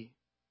knee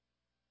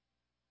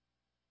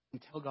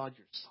and tell God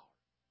you're sorry.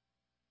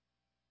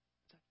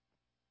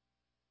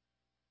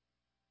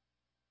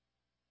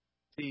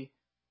 See,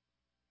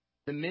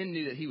 the men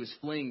knew that he was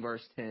fleeing,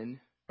 verse 10,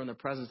 from the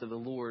presence of the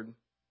Lord.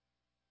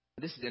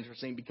 This is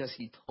interesting because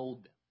he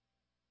told them.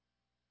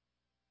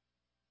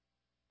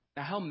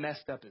 Now, how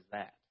messed up is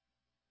that?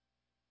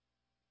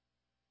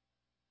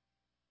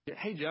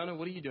 Hey, Jonah,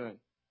 what are you doing?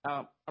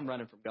 I'm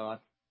running from God.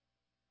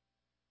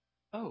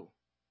 Oh,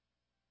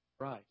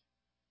 right.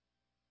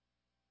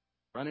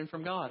 Running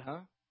from God, huh?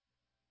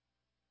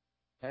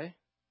 Okay.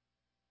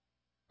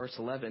 Verse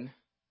 11.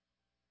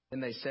 Then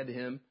they said to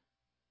him,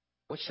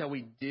 what shall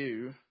we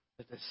do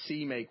that the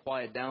sea may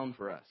quiet down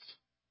for us?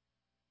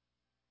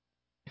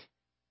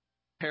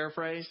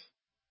 Paraphrase.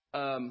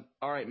 All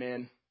right,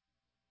 man.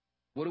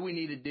 What do we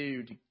need to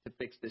do to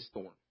fix this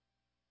storm?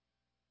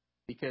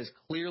 Because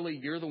clearly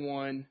you're the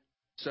one.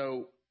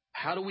 So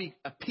how do we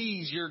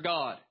appease your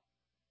God?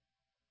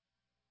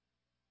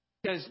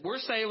 Because we're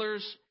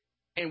sailors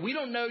and we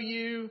don't know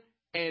you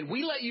and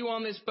we let you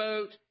on this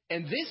boat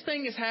and this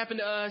thing has happened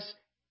to us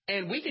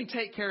and we can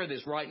take care of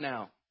this right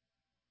now.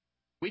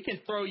 We can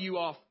throw you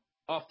off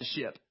the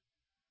ship.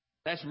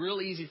 That's real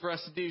easy for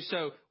us to do.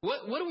 So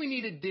what do we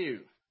need to do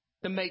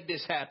to make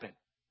this happen?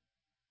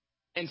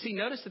 And see,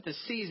 notice that the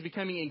sea is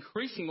becoming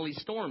increasingly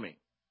stormy.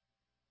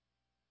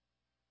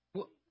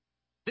 Well,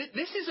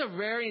 this is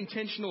very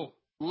intentional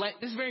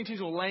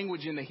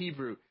language in the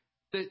Hebrew.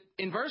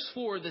 In verse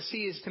 4, the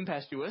sea is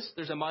tempestuous.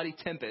 There's a mighty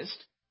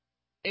tempest.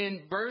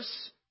 In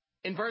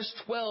verse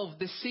 12,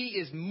 the sea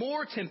is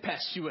more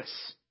tempestuous.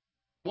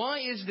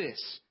 Why is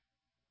this?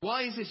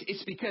 Why is this?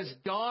 It's because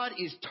God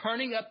is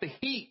turning up the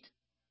heat.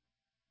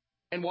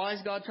 And why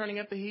is God turning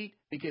up the heat?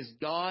 Because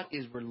God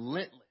is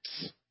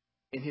relentless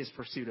in his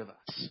pursuit of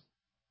us.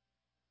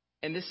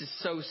 And this is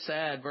so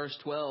sad. Verse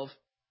 12.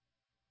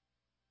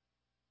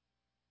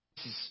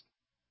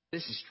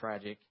 This is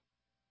tragic.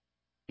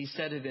 He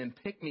said to them,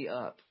 pick me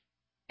up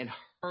and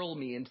hurl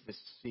me into the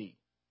sea.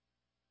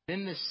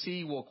 Then the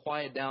sea will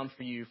quiet down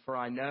for you, for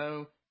I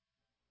know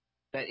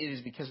that it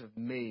is because of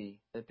me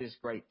that this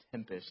great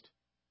tempest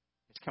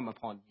has come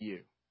upon you.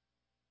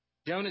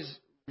 Jonah's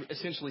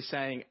essentially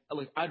saying,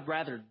 look, I'd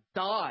rather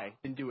die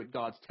than do what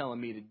God's telling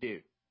me to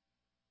do.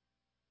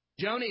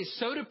 Jonah is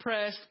so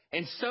depressed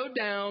and so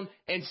down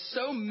and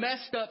so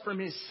messed up from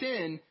his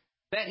sin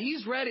that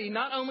he's ready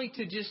not only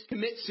to just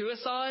commit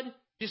suicide,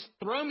 just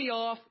throw me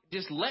off,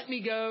 just let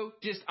me go,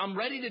 I'm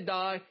ready to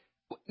die.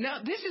 Now,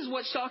 this is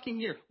what's shocking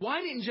here.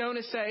 Why didn't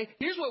Jonah say,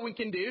 here's what we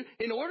can do.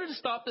 In order to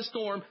stop the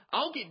storm,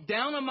 I'll get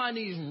down on my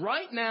knees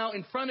right now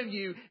in front of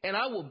you and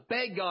I will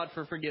beg God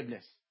for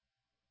forgiveness.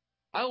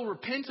 I will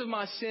repent of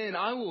my sin.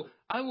 I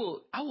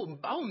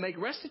will make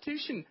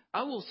restitution.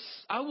 I will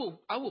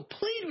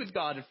plead with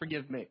God to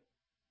forgive me.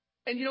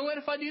 And you know what?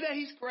 If I do that,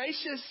 he's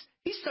gracious.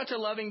 He's such a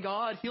loving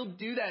God. He'll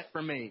do that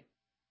for me.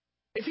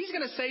 If he's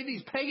going to save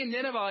these pagan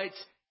Ninevites,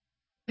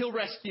 he'll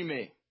rescue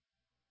me.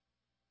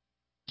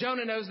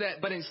 Jonah knows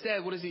that, but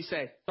instead, what does he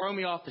say? Throw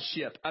me off the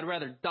ship. I'd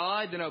rather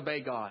die than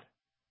obey God.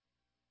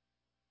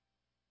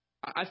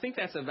 I think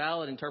that's a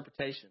valid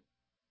interpretation.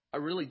 I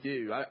really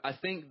do. I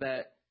think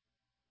that,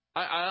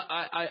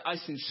 I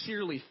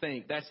sincerely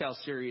think that's how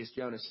serious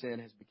Jonah's sin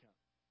has become.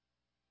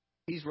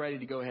 He's ready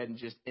to go ahead and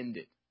just end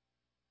it,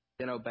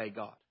 then obey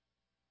God.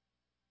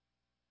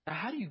 Now,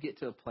 how do you get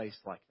to a place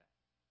like that?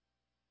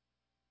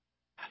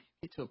 How do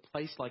you get to a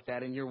place like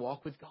that in your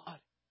walk with God?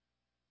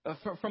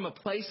 From a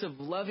place of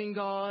loving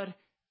God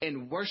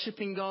and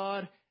worshiping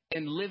God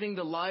and living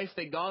the life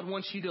that God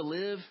wants you to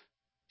live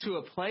to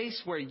a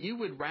place where you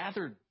would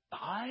rather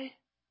die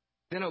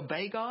than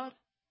obey God?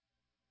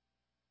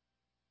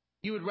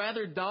 You would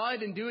rather die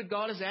than do what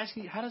God is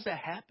asking you? How does that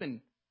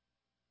happen?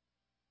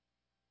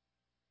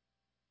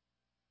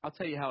 I'll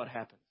tell you how it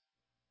happens.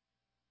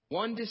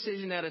 One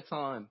decision at a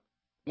time.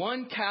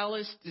 One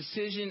callous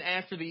decision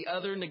after the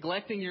other,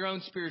 neglecting your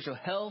own spiritual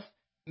health,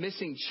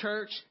 missing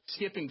church,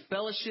 skipping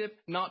fellowship,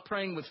 not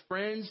praying with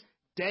friends,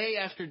 day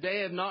after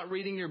day of not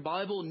reading your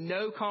Bible,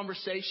 no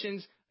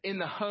conversations in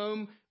the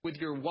home with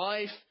your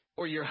wife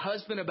or your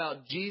husband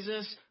about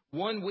Jesus.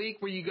 1 week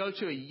where you go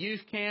to a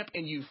youth camp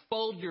and you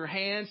fold your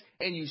hands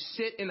and you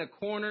sit in a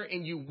corner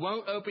and you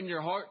won't open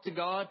your heart to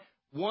God.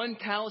 One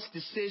callous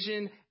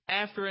decision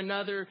after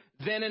another,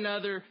 then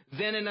another,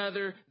 then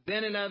another,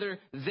 then another,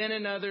 then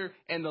another.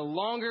 And the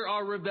longer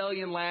our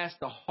rebellion lasts,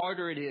 the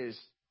harder it is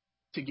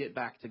to get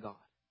back to God.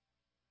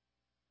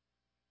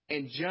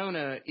 And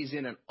Jonah is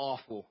in an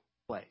awful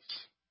place.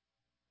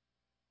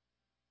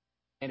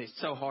 And it's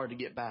so hard to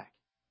get back.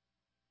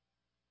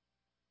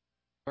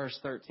 Verse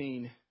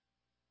 13.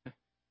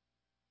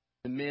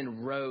 The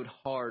men rowed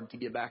hard to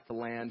get back to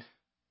land.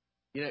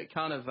 You know, it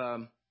kind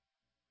of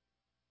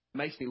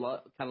makes me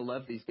kind of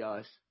love these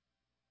guys.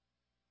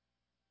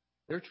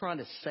 They're trying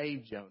to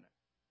save Jonah.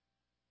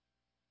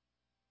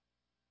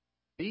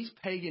 These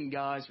pagan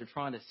guys are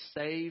trying to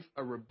save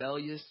a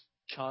rebellious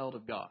child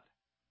of God.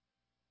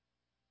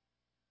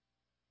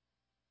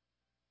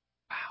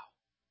 Wow.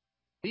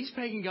 These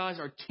pagan guys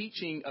are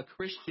teaching a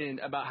Christian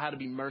about how to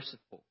be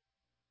merciful.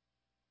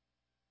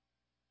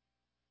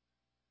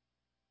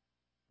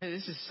 Hey,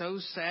 this is so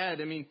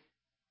sad. I mean,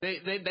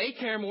 they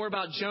care more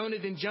about Jonah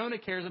than Jonah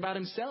cares about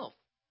himself.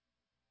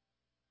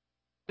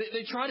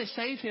 They try to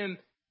save him,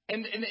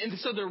 and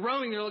so they're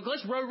rowing. They're like,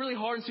 let's row really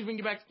hard and see if we can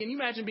get back. Can you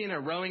imagine being in a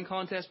rowing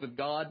contest with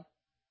God?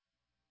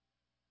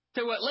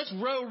 Tell you what, let's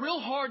row real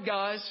hard,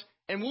 guys,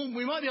 and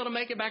we might be able to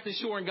make it back to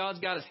shore, and God's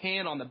got his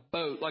hand on the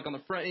boat, like on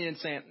the front end,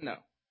 saying,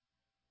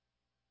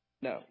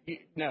 no.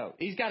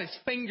 He's got his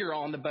finger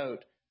on the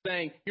boat,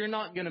 saying, you're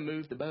not going to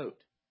move the boat.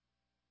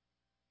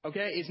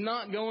 Okay? It's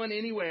not going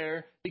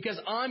anywhere because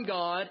I'm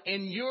God,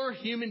 and you're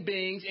human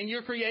beings, and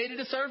you're created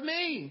to serve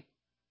me.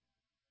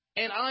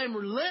 And I'm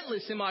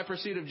relentless in my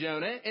pursuit of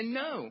Jonah, and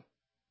no.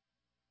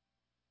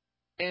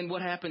 And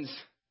what happens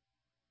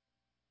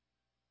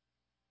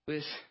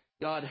with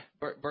God?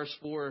 Verse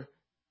 4,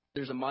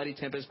 there's a mighty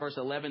tempest. Verse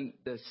 11,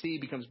 the sea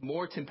becomes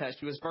more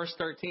tempestuous. Verse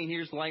 13,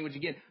 here's the language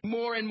again.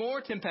 More and more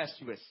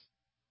tempestuous.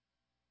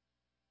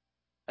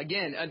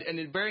 Again,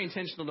 a very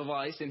intentional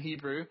device in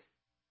Hebrew,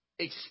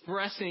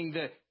 expressing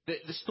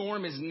the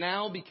storm is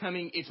now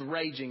becoming, it's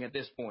raging at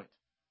this point.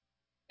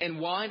 And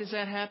why does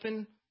that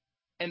happen?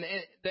 And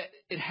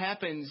it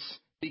happens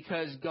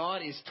because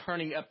God is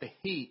turning up the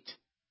heat.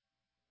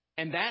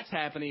 And that's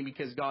happening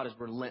because God is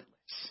relentless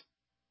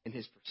in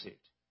his pursuit.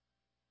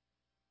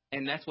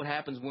 And that's what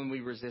happens when we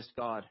resist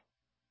God.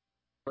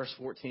 Verse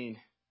 14.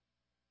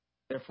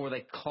 Therefore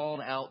they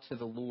called out to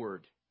the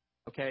Lord.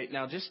 Okay,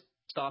 now just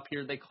stop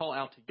here. They call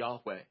out to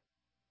Yahweh.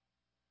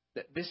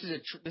 This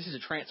is a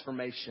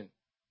transformation.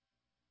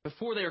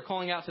 Before they were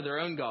calling out to their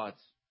own gods.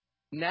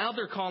 Now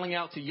they're calling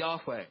out to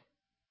Yahweh.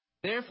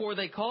 Therefore,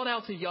 they called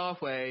out to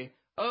Yahweh,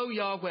 O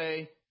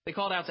Yahweh, they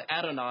called out to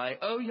Adonai,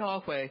 O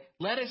Yahweh,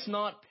 let us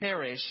not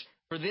perish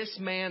for this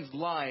man's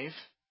life.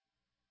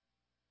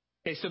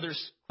 Okay, so they're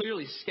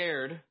clearly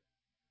scared.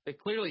 They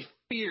clearly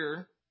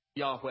fear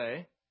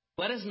Yahweh.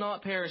 Let us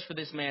not perish for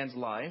this man's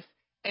life,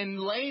 and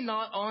lay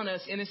not on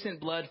us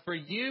innocent blood, for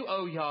you,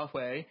 O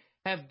Yahweh,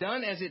 have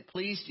done as it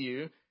pleased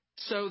you.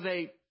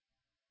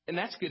 And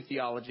that's good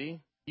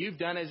theology. You've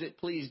done as it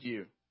pleased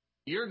you.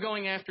 You're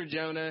going after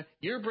Jonah.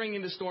 You're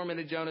bringing the storm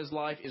into Jonah's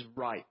life is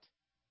right.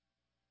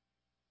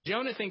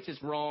 Jonah thinks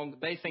it's wrong.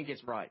 They think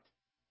it's right.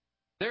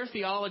 Their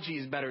theology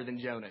is better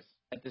than Jonah's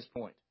at this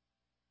point.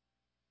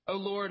 Oh,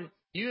 Lord,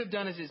 you have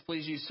done as it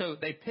pleased you. So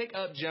they pick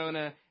up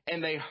Jonah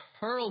and they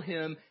hurl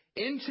him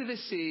into the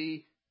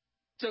sea.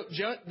 So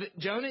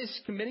Jonah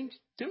is committing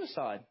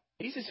suicide.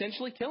 He's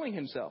essentially killing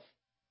himself.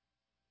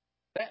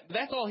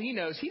 That's all he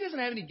knows. He doesn't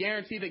have any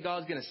guarantee that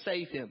God's going to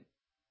save him.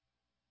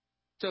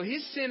 So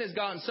his sin has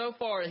gotten so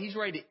far that he's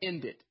ready to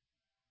end it.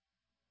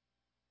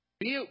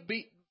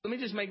 Let me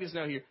just make this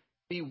note here.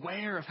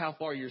 Beware of how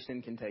far your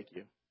sin can take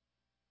you.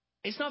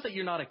 It's not that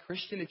you're not a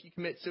Christian if you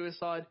commit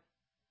suicide.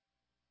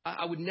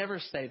 I would never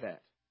say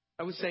that.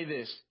 I would say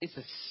this. It's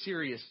a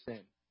serious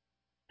sin.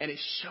 And it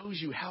shows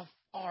you how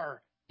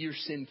far your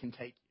sin can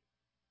take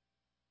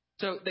you.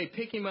 So they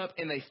pick him up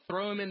and they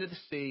throw him into the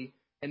sea.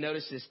 And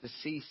notice this, the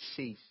sea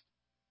ceased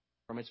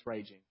from its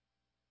raging.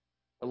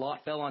 The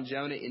lot fell on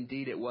Jonah.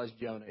 Indeed, it was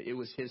Jonah. It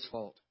was his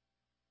fault.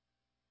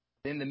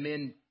 Then the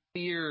men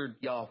feared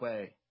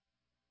Yahweh.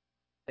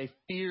 They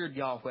feared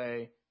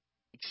Yahweh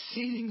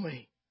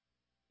exceedingly.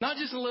 Not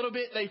just a little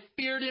bit. They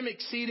feared him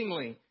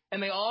exceedingly.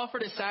 And they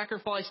offered a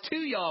sacrifice to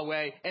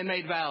Yahweh and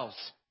made vows.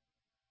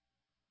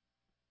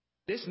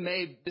 This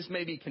may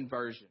be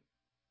conversion.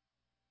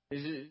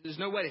 There's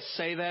no way to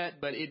say that,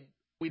 but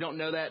we don't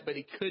know that, but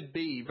it could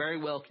be very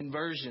well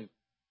conversion.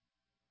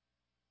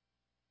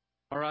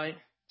 All right?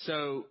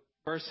 So,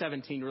 verse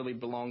 17 really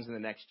belongs in the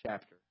next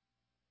chapter.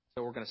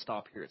 So we're going to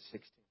stop here at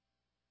 16.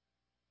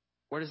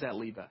 Where does that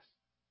leave us?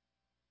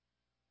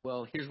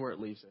 Well, here's where it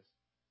leaves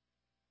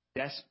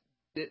us.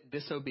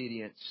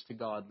 Disobedience to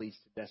God leads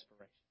to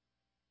desperation.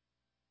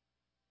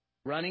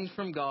 Running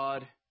from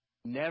God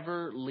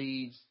never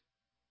leads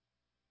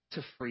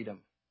to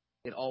freedom.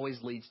 It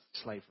always leads to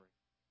slavery.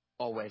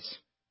 Always.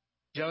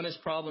 Jonah's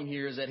problem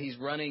here is that he's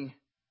running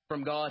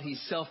from God.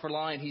 He's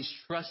self-reliant. He's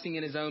trusting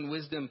in his own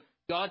wisdom.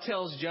 God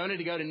tells Jonah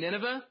to go to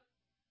Nineveh.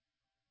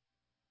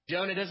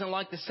 Jonah doesn't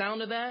like the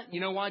sound of that. You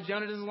know why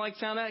Jonah doesn't like the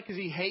sound of that?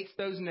 Because he hates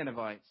those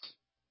Ninevites.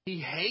 He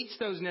hates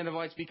those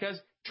Ninevites because,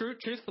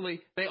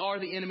 truthfully, they are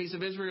the enemies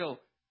of Israel.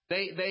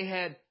 They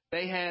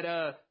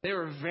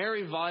were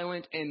very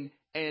violent and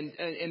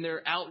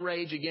their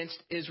outrage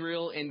against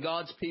Israel and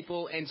God's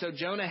people. And so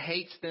Jonah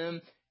hates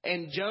them.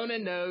 And Jonah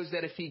knows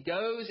that if he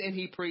goes and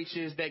he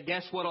preaches, that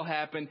guess what will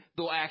happen?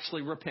 They'll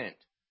actually repent.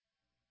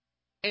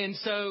 And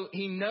so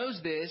he knows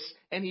this,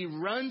 and he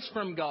runs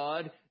from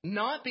God,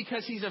 not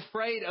because he's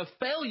afraid of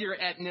failure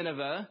at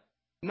Nineveh,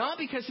 not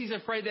because he's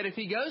afraid that if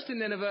he goes to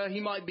Nineveh, he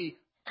might be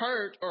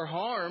hurt or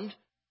harmed,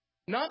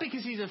 not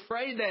because he's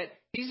afraid that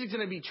he's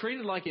going to be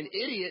treated like an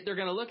idiot. They're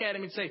going to look at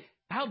him and say,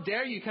 how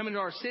dare you come into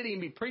our city and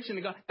be preaching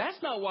to God?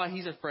 That's not why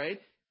he's afraid.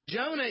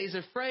 Jonah is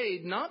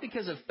afraid not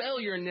because of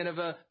failure in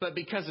Nineveh, but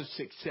because of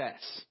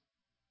success.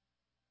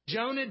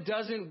 Jonah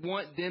doesn't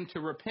want them to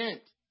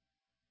repent.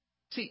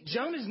 See,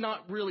 Jonah's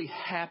not really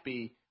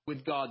happy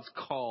with God's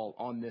call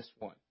on this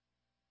one.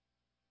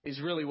 is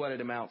really what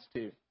it amounts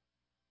to.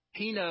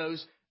 He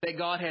knows that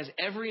God has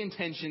every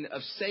intention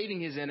of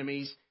saving his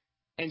enemies.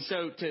 And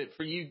so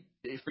for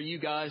you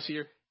guys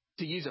here,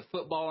 to use a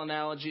football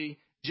analogy,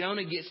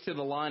 Jonah gets to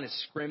the line of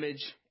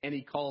scrimmage and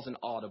he calls an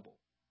audible.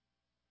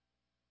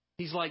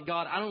 He's like,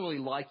 God, I don't really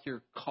like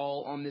your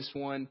call on this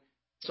one,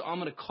 so I'm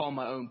going to call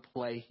my own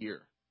play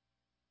here.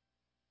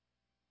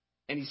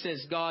 And he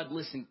says, God,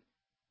 listen,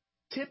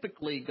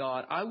 typically,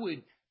 God, I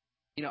would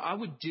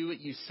do what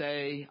you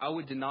say. I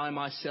would deny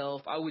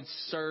myself. I would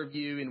serve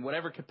you in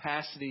whatever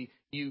capacity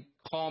you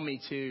call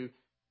me to,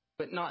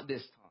 but not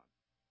this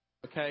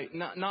time. Okay?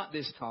 Not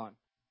this time.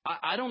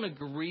 I don't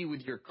agree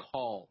with your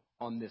call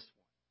on this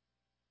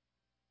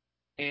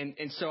one.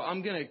 And so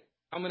I'm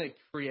gonna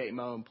create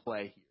my own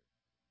play here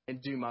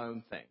and do my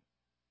own thing.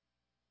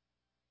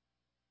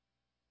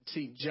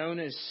 See,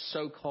 Jonah's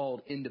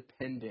so-called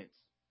independence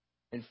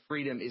and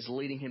freedom is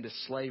leading him to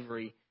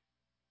slavery.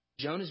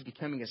 Jonah's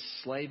becoming a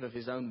slave of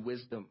his own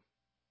wisdom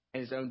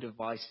and his own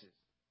devices.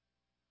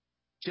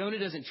 Jonah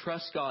doesn't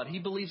trust God. He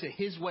believes that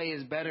his way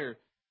is better.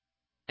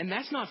 And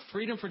that's not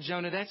freedom for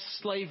Jonah, that's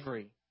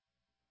slavery.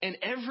 And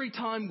every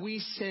time we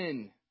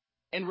sin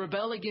and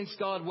rebel against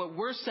God, what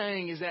we're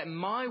saying is that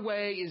my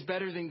way is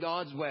better than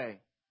God's way.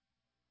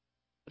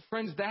 But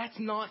friends, that's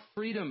not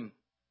freedom.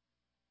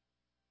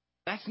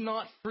 That's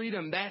not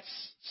freedom. That's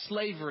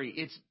slavery.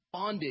 It's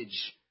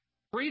bondage.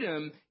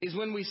 Freedom is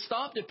when we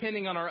stop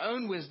depending on our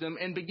own wisdom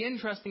and begin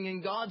trusting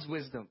in God's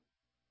wisdom.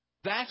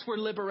 That's where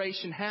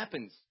liberation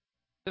happens.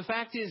 The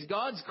fact is,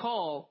 God's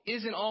call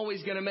isn't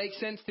always going to make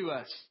sense to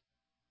us.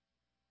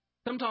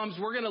 Sometimes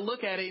we're going to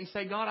look at it and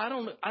say, God,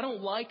 I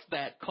don't like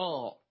that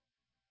call.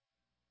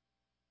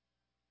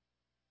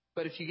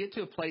 But if you get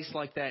to a place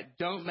like that,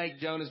 don't make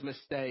Jonah's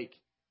mistake.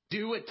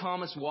 Do what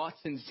Thomas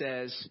Watson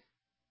says.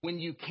 When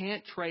you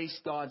can't trace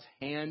God's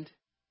hand,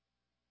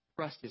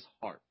 trust his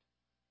heart.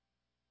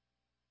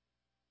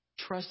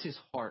 Trust his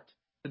heart.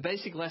 The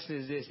basic lesson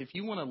is this. If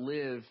you want to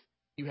live,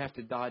 you have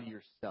to die to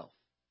yourself.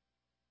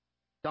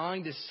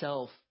 Dying to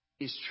self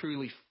is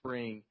truly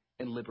freeing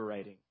and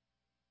liberating.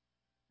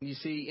 And you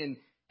see,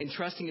 in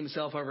trusting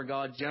himself over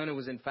God, Jonah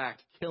was in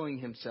fact killing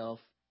himself.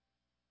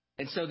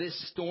 And so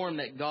this storm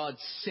that God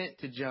sent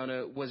to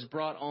Jonah was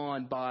brought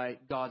on by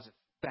God's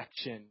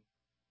affection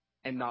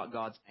and not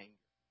God's anger.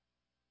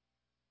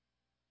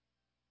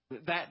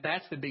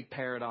 That's the big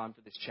paradigm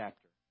for this chapter.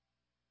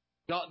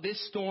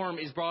 This storm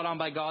is brought on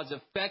by God's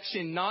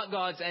affection, not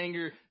God's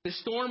anger. The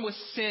storm was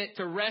sent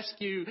to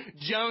rescue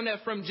Jonah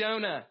from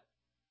Jonah.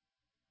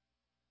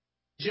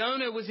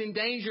 Jonah was in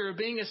danger of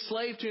being a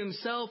slave to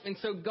himself, and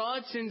so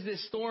God sends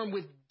this storm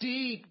with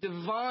deep,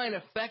 divine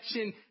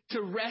affection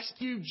to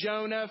rescue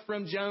Jonah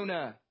from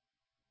Jonah.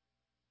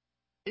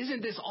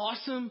 Isn't this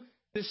awesome?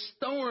 The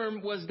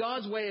storm was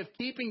God's way of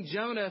keeping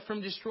Jonah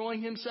from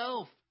destroying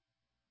himself.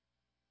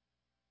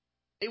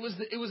 It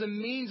was a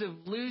means of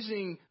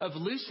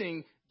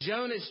loosing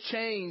Jonah's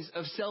chains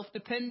of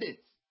self-dependence.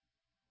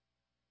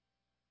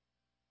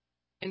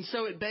 And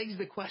so it begs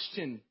the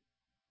question,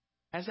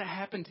 has that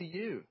happened to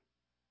you?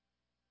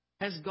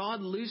 Has God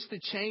loosed the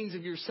chains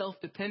of your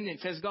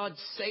self-dependence? Has God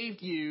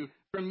saved you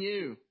from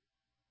you?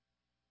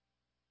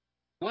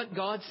 What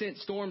God-sent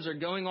storms are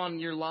going on in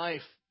your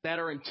life that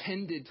are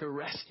intended to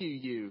rescue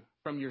you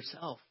from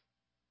yourself?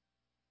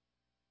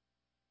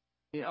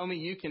 Only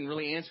you can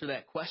really answer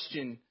that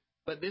question.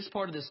 But this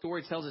part of the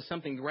story tells us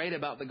something great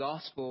about the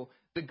gospel.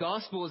 The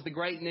gospel is the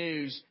great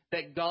news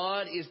that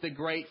God is the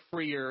great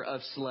freer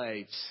of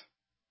slaves.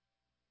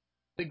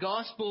 The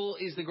gospel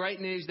is the great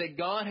news that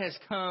God has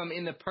come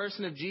in the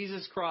person of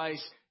Jesus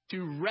Christ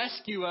to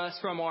rescue us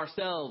from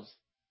ourselves.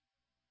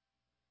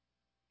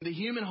 The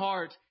human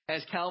heart,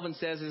 as Calvin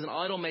says, is an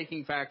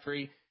idol-making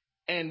factory.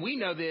 And we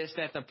know this,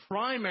 that the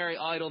primary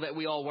idol that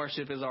we all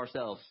worship is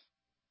ourselves.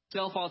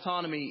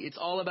 Self-autonomy, it's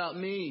all about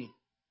me.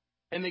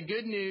 And the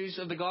good news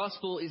of the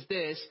gospel is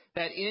this,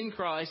 that in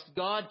Christ,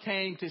 God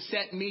came to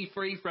set me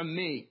free from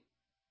me.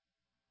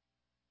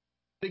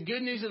 The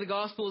good news of the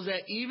gospel is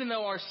that even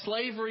though our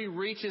slavery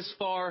reaches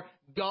far,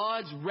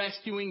 God's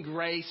rescuing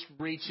grace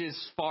reaches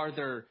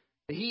farther.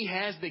 He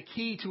has the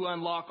key to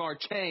unlock our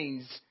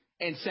chains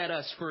and set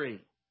us free.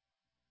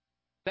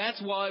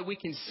 That's why we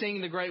can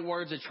sing the great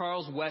words of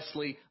Charles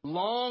Wesley,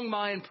 "Long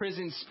my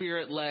imprisoned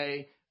spirit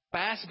lay,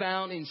 fast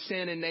bound in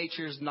sin and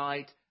nature's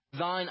night.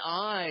 Thine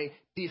eye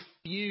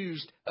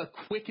diffused a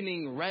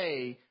quickening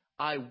ray.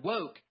 I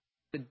woke,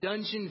 the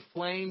dungeon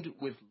flamed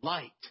with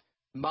light.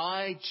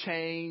 My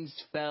chains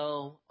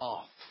fell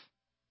off.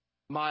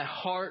 My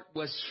heart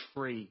was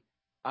free.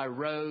 I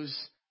rose,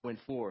 went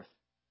forth,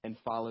 and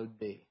followed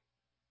thee."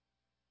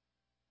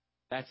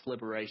 That's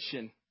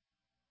liberation.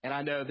 And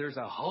I know there's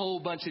a whole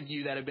bunch of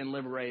you that have been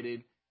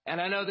liberated.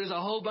 And I know there's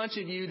a whole bunch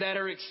of you that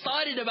are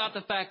excited about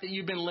the fact that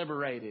you've been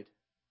liberated.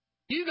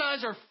 You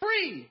guys are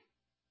free.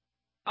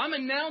 I'm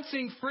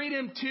announcing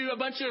freedom to a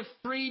bunch of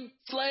freed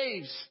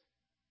slaves.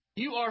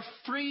 You are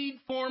freed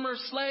former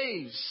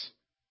slaves.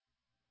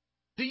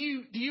 Do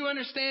you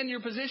understand your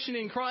position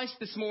in Christ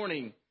this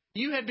morning?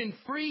 You have been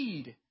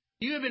freed.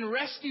 You have been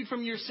rescued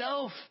from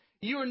yourself.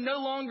 You are no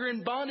longer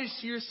in bondage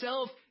to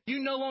yourself. You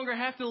no longer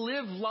have to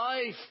live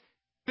life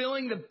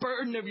feeling the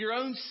burden of your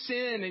own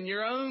sin and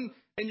your own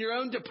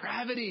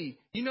depravity.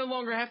 You no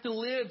longer have to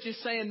live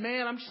just saying,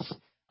 man,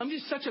 I'm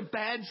just such a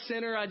bad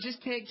sinner. I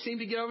just can't seem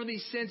to get over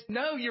these sins.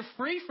 No, you're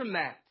free from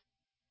that.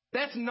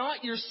 That's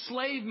not your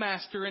slave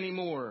master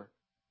anymore.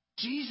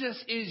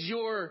 Jesus is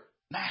your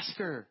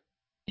master.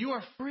 You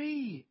are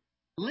free.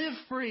 Live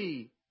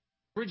free.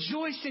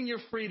 Rejoice in your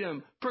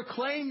freedom.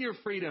 Proclaim your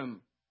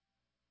freedom.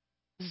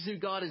 This is who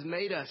God has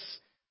made us.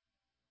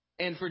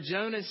 And for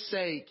Jonah's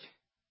sake,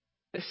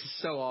 this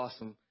is so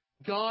awesome.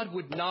 God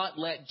would not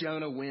let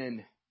Jonah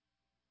win.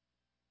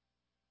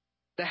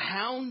 The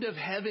hound of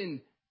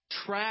heaven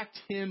tracked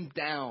him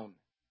down.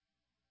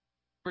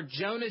 For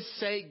Jonah's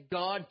sake,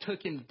 God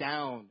took him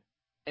down.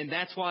 And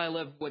that's why I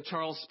love what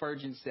Charles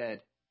Spurgeon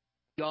said.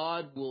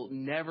 God will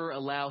never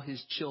allow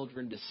his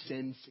children to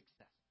sin successfully.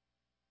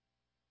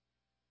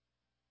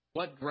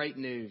 What great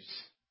news.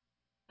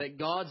 That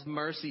God's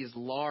mercy is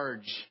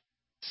large.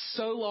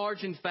 So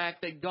large, in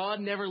fact, that God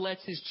never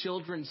lets his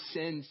children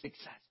sin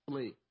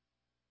successfully.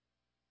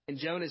 And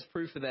Jonah is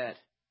proof of that.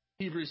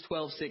 Hebrews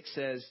 12:6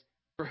 says,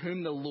 for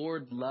whom the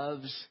Lord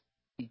loves,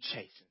 he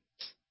chastens.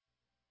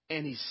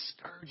 And he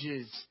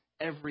scourges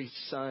every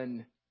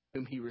son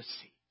whom he receives.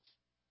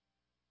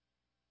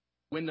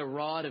 When the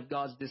rod of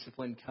God's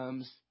discipline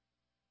comes,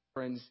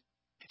 friends,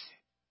 kiss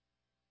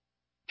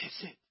it.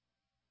 Kiss it.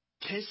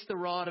 Kiss the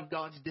rod of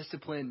God's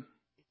discipline.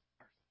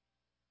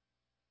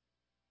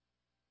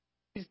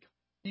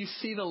 You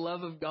see the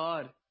love of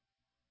God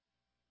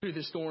through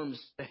the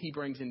storms that he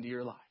brings into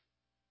your life.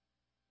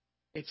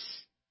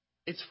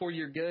 It's for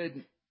your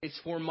good. It's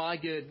for my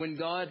good. When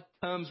God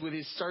comes with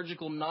his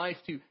surgical knife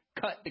to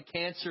cut the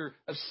cancer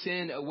of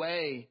sin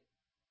away,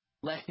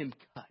 let him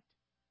cut.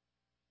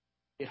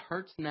 It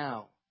hurts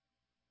now,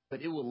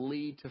 but it will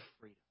lead to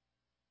freedom.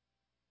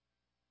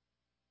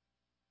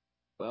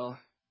 Well,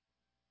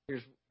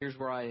 here's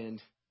where I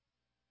end.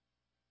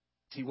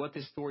 See, what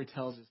this story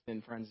tells us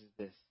then, friends, is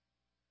this.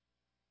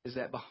 Is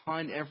that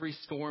behind every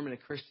storm in a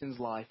Christian's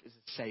life is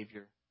a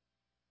Savior.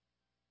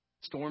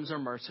 Storms are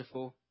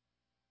merciful.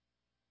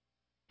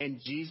 And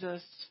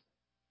Jesus,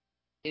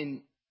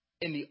 in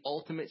the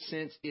ultimate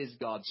sense, is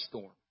God's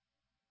storm.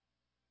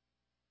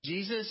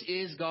 Jesus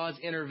is God's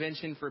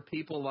intervention for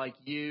people like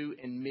you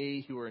and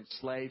me who are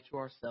enslaved to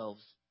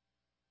ourselves.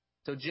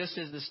 So just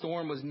as the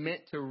storm was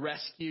meant to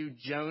rescue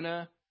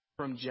Jonah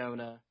from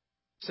Jonah,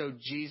 so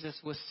Jesus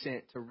was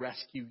sent to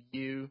rescue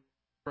you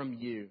from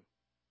you.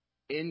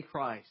 In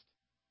Christ,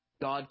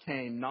 God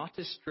came not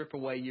to strip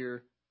away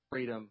your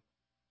freedom,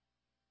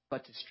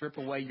 but to strip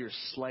away your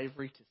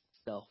slavery to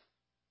self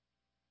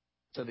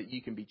so that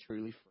you can be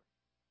truly free.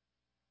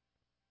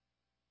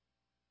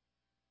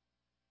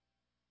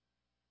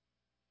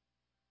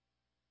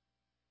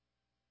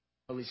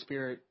 Holy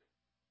Spirit,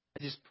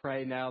 I just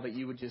pray now that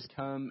you would just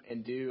come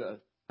and do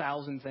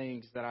 1,000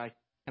 things that I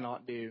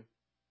cannot do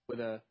with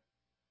a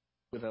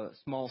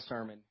small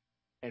sermon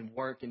and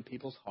work in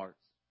people's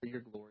hearts for your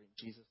glory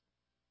in Jesus' name.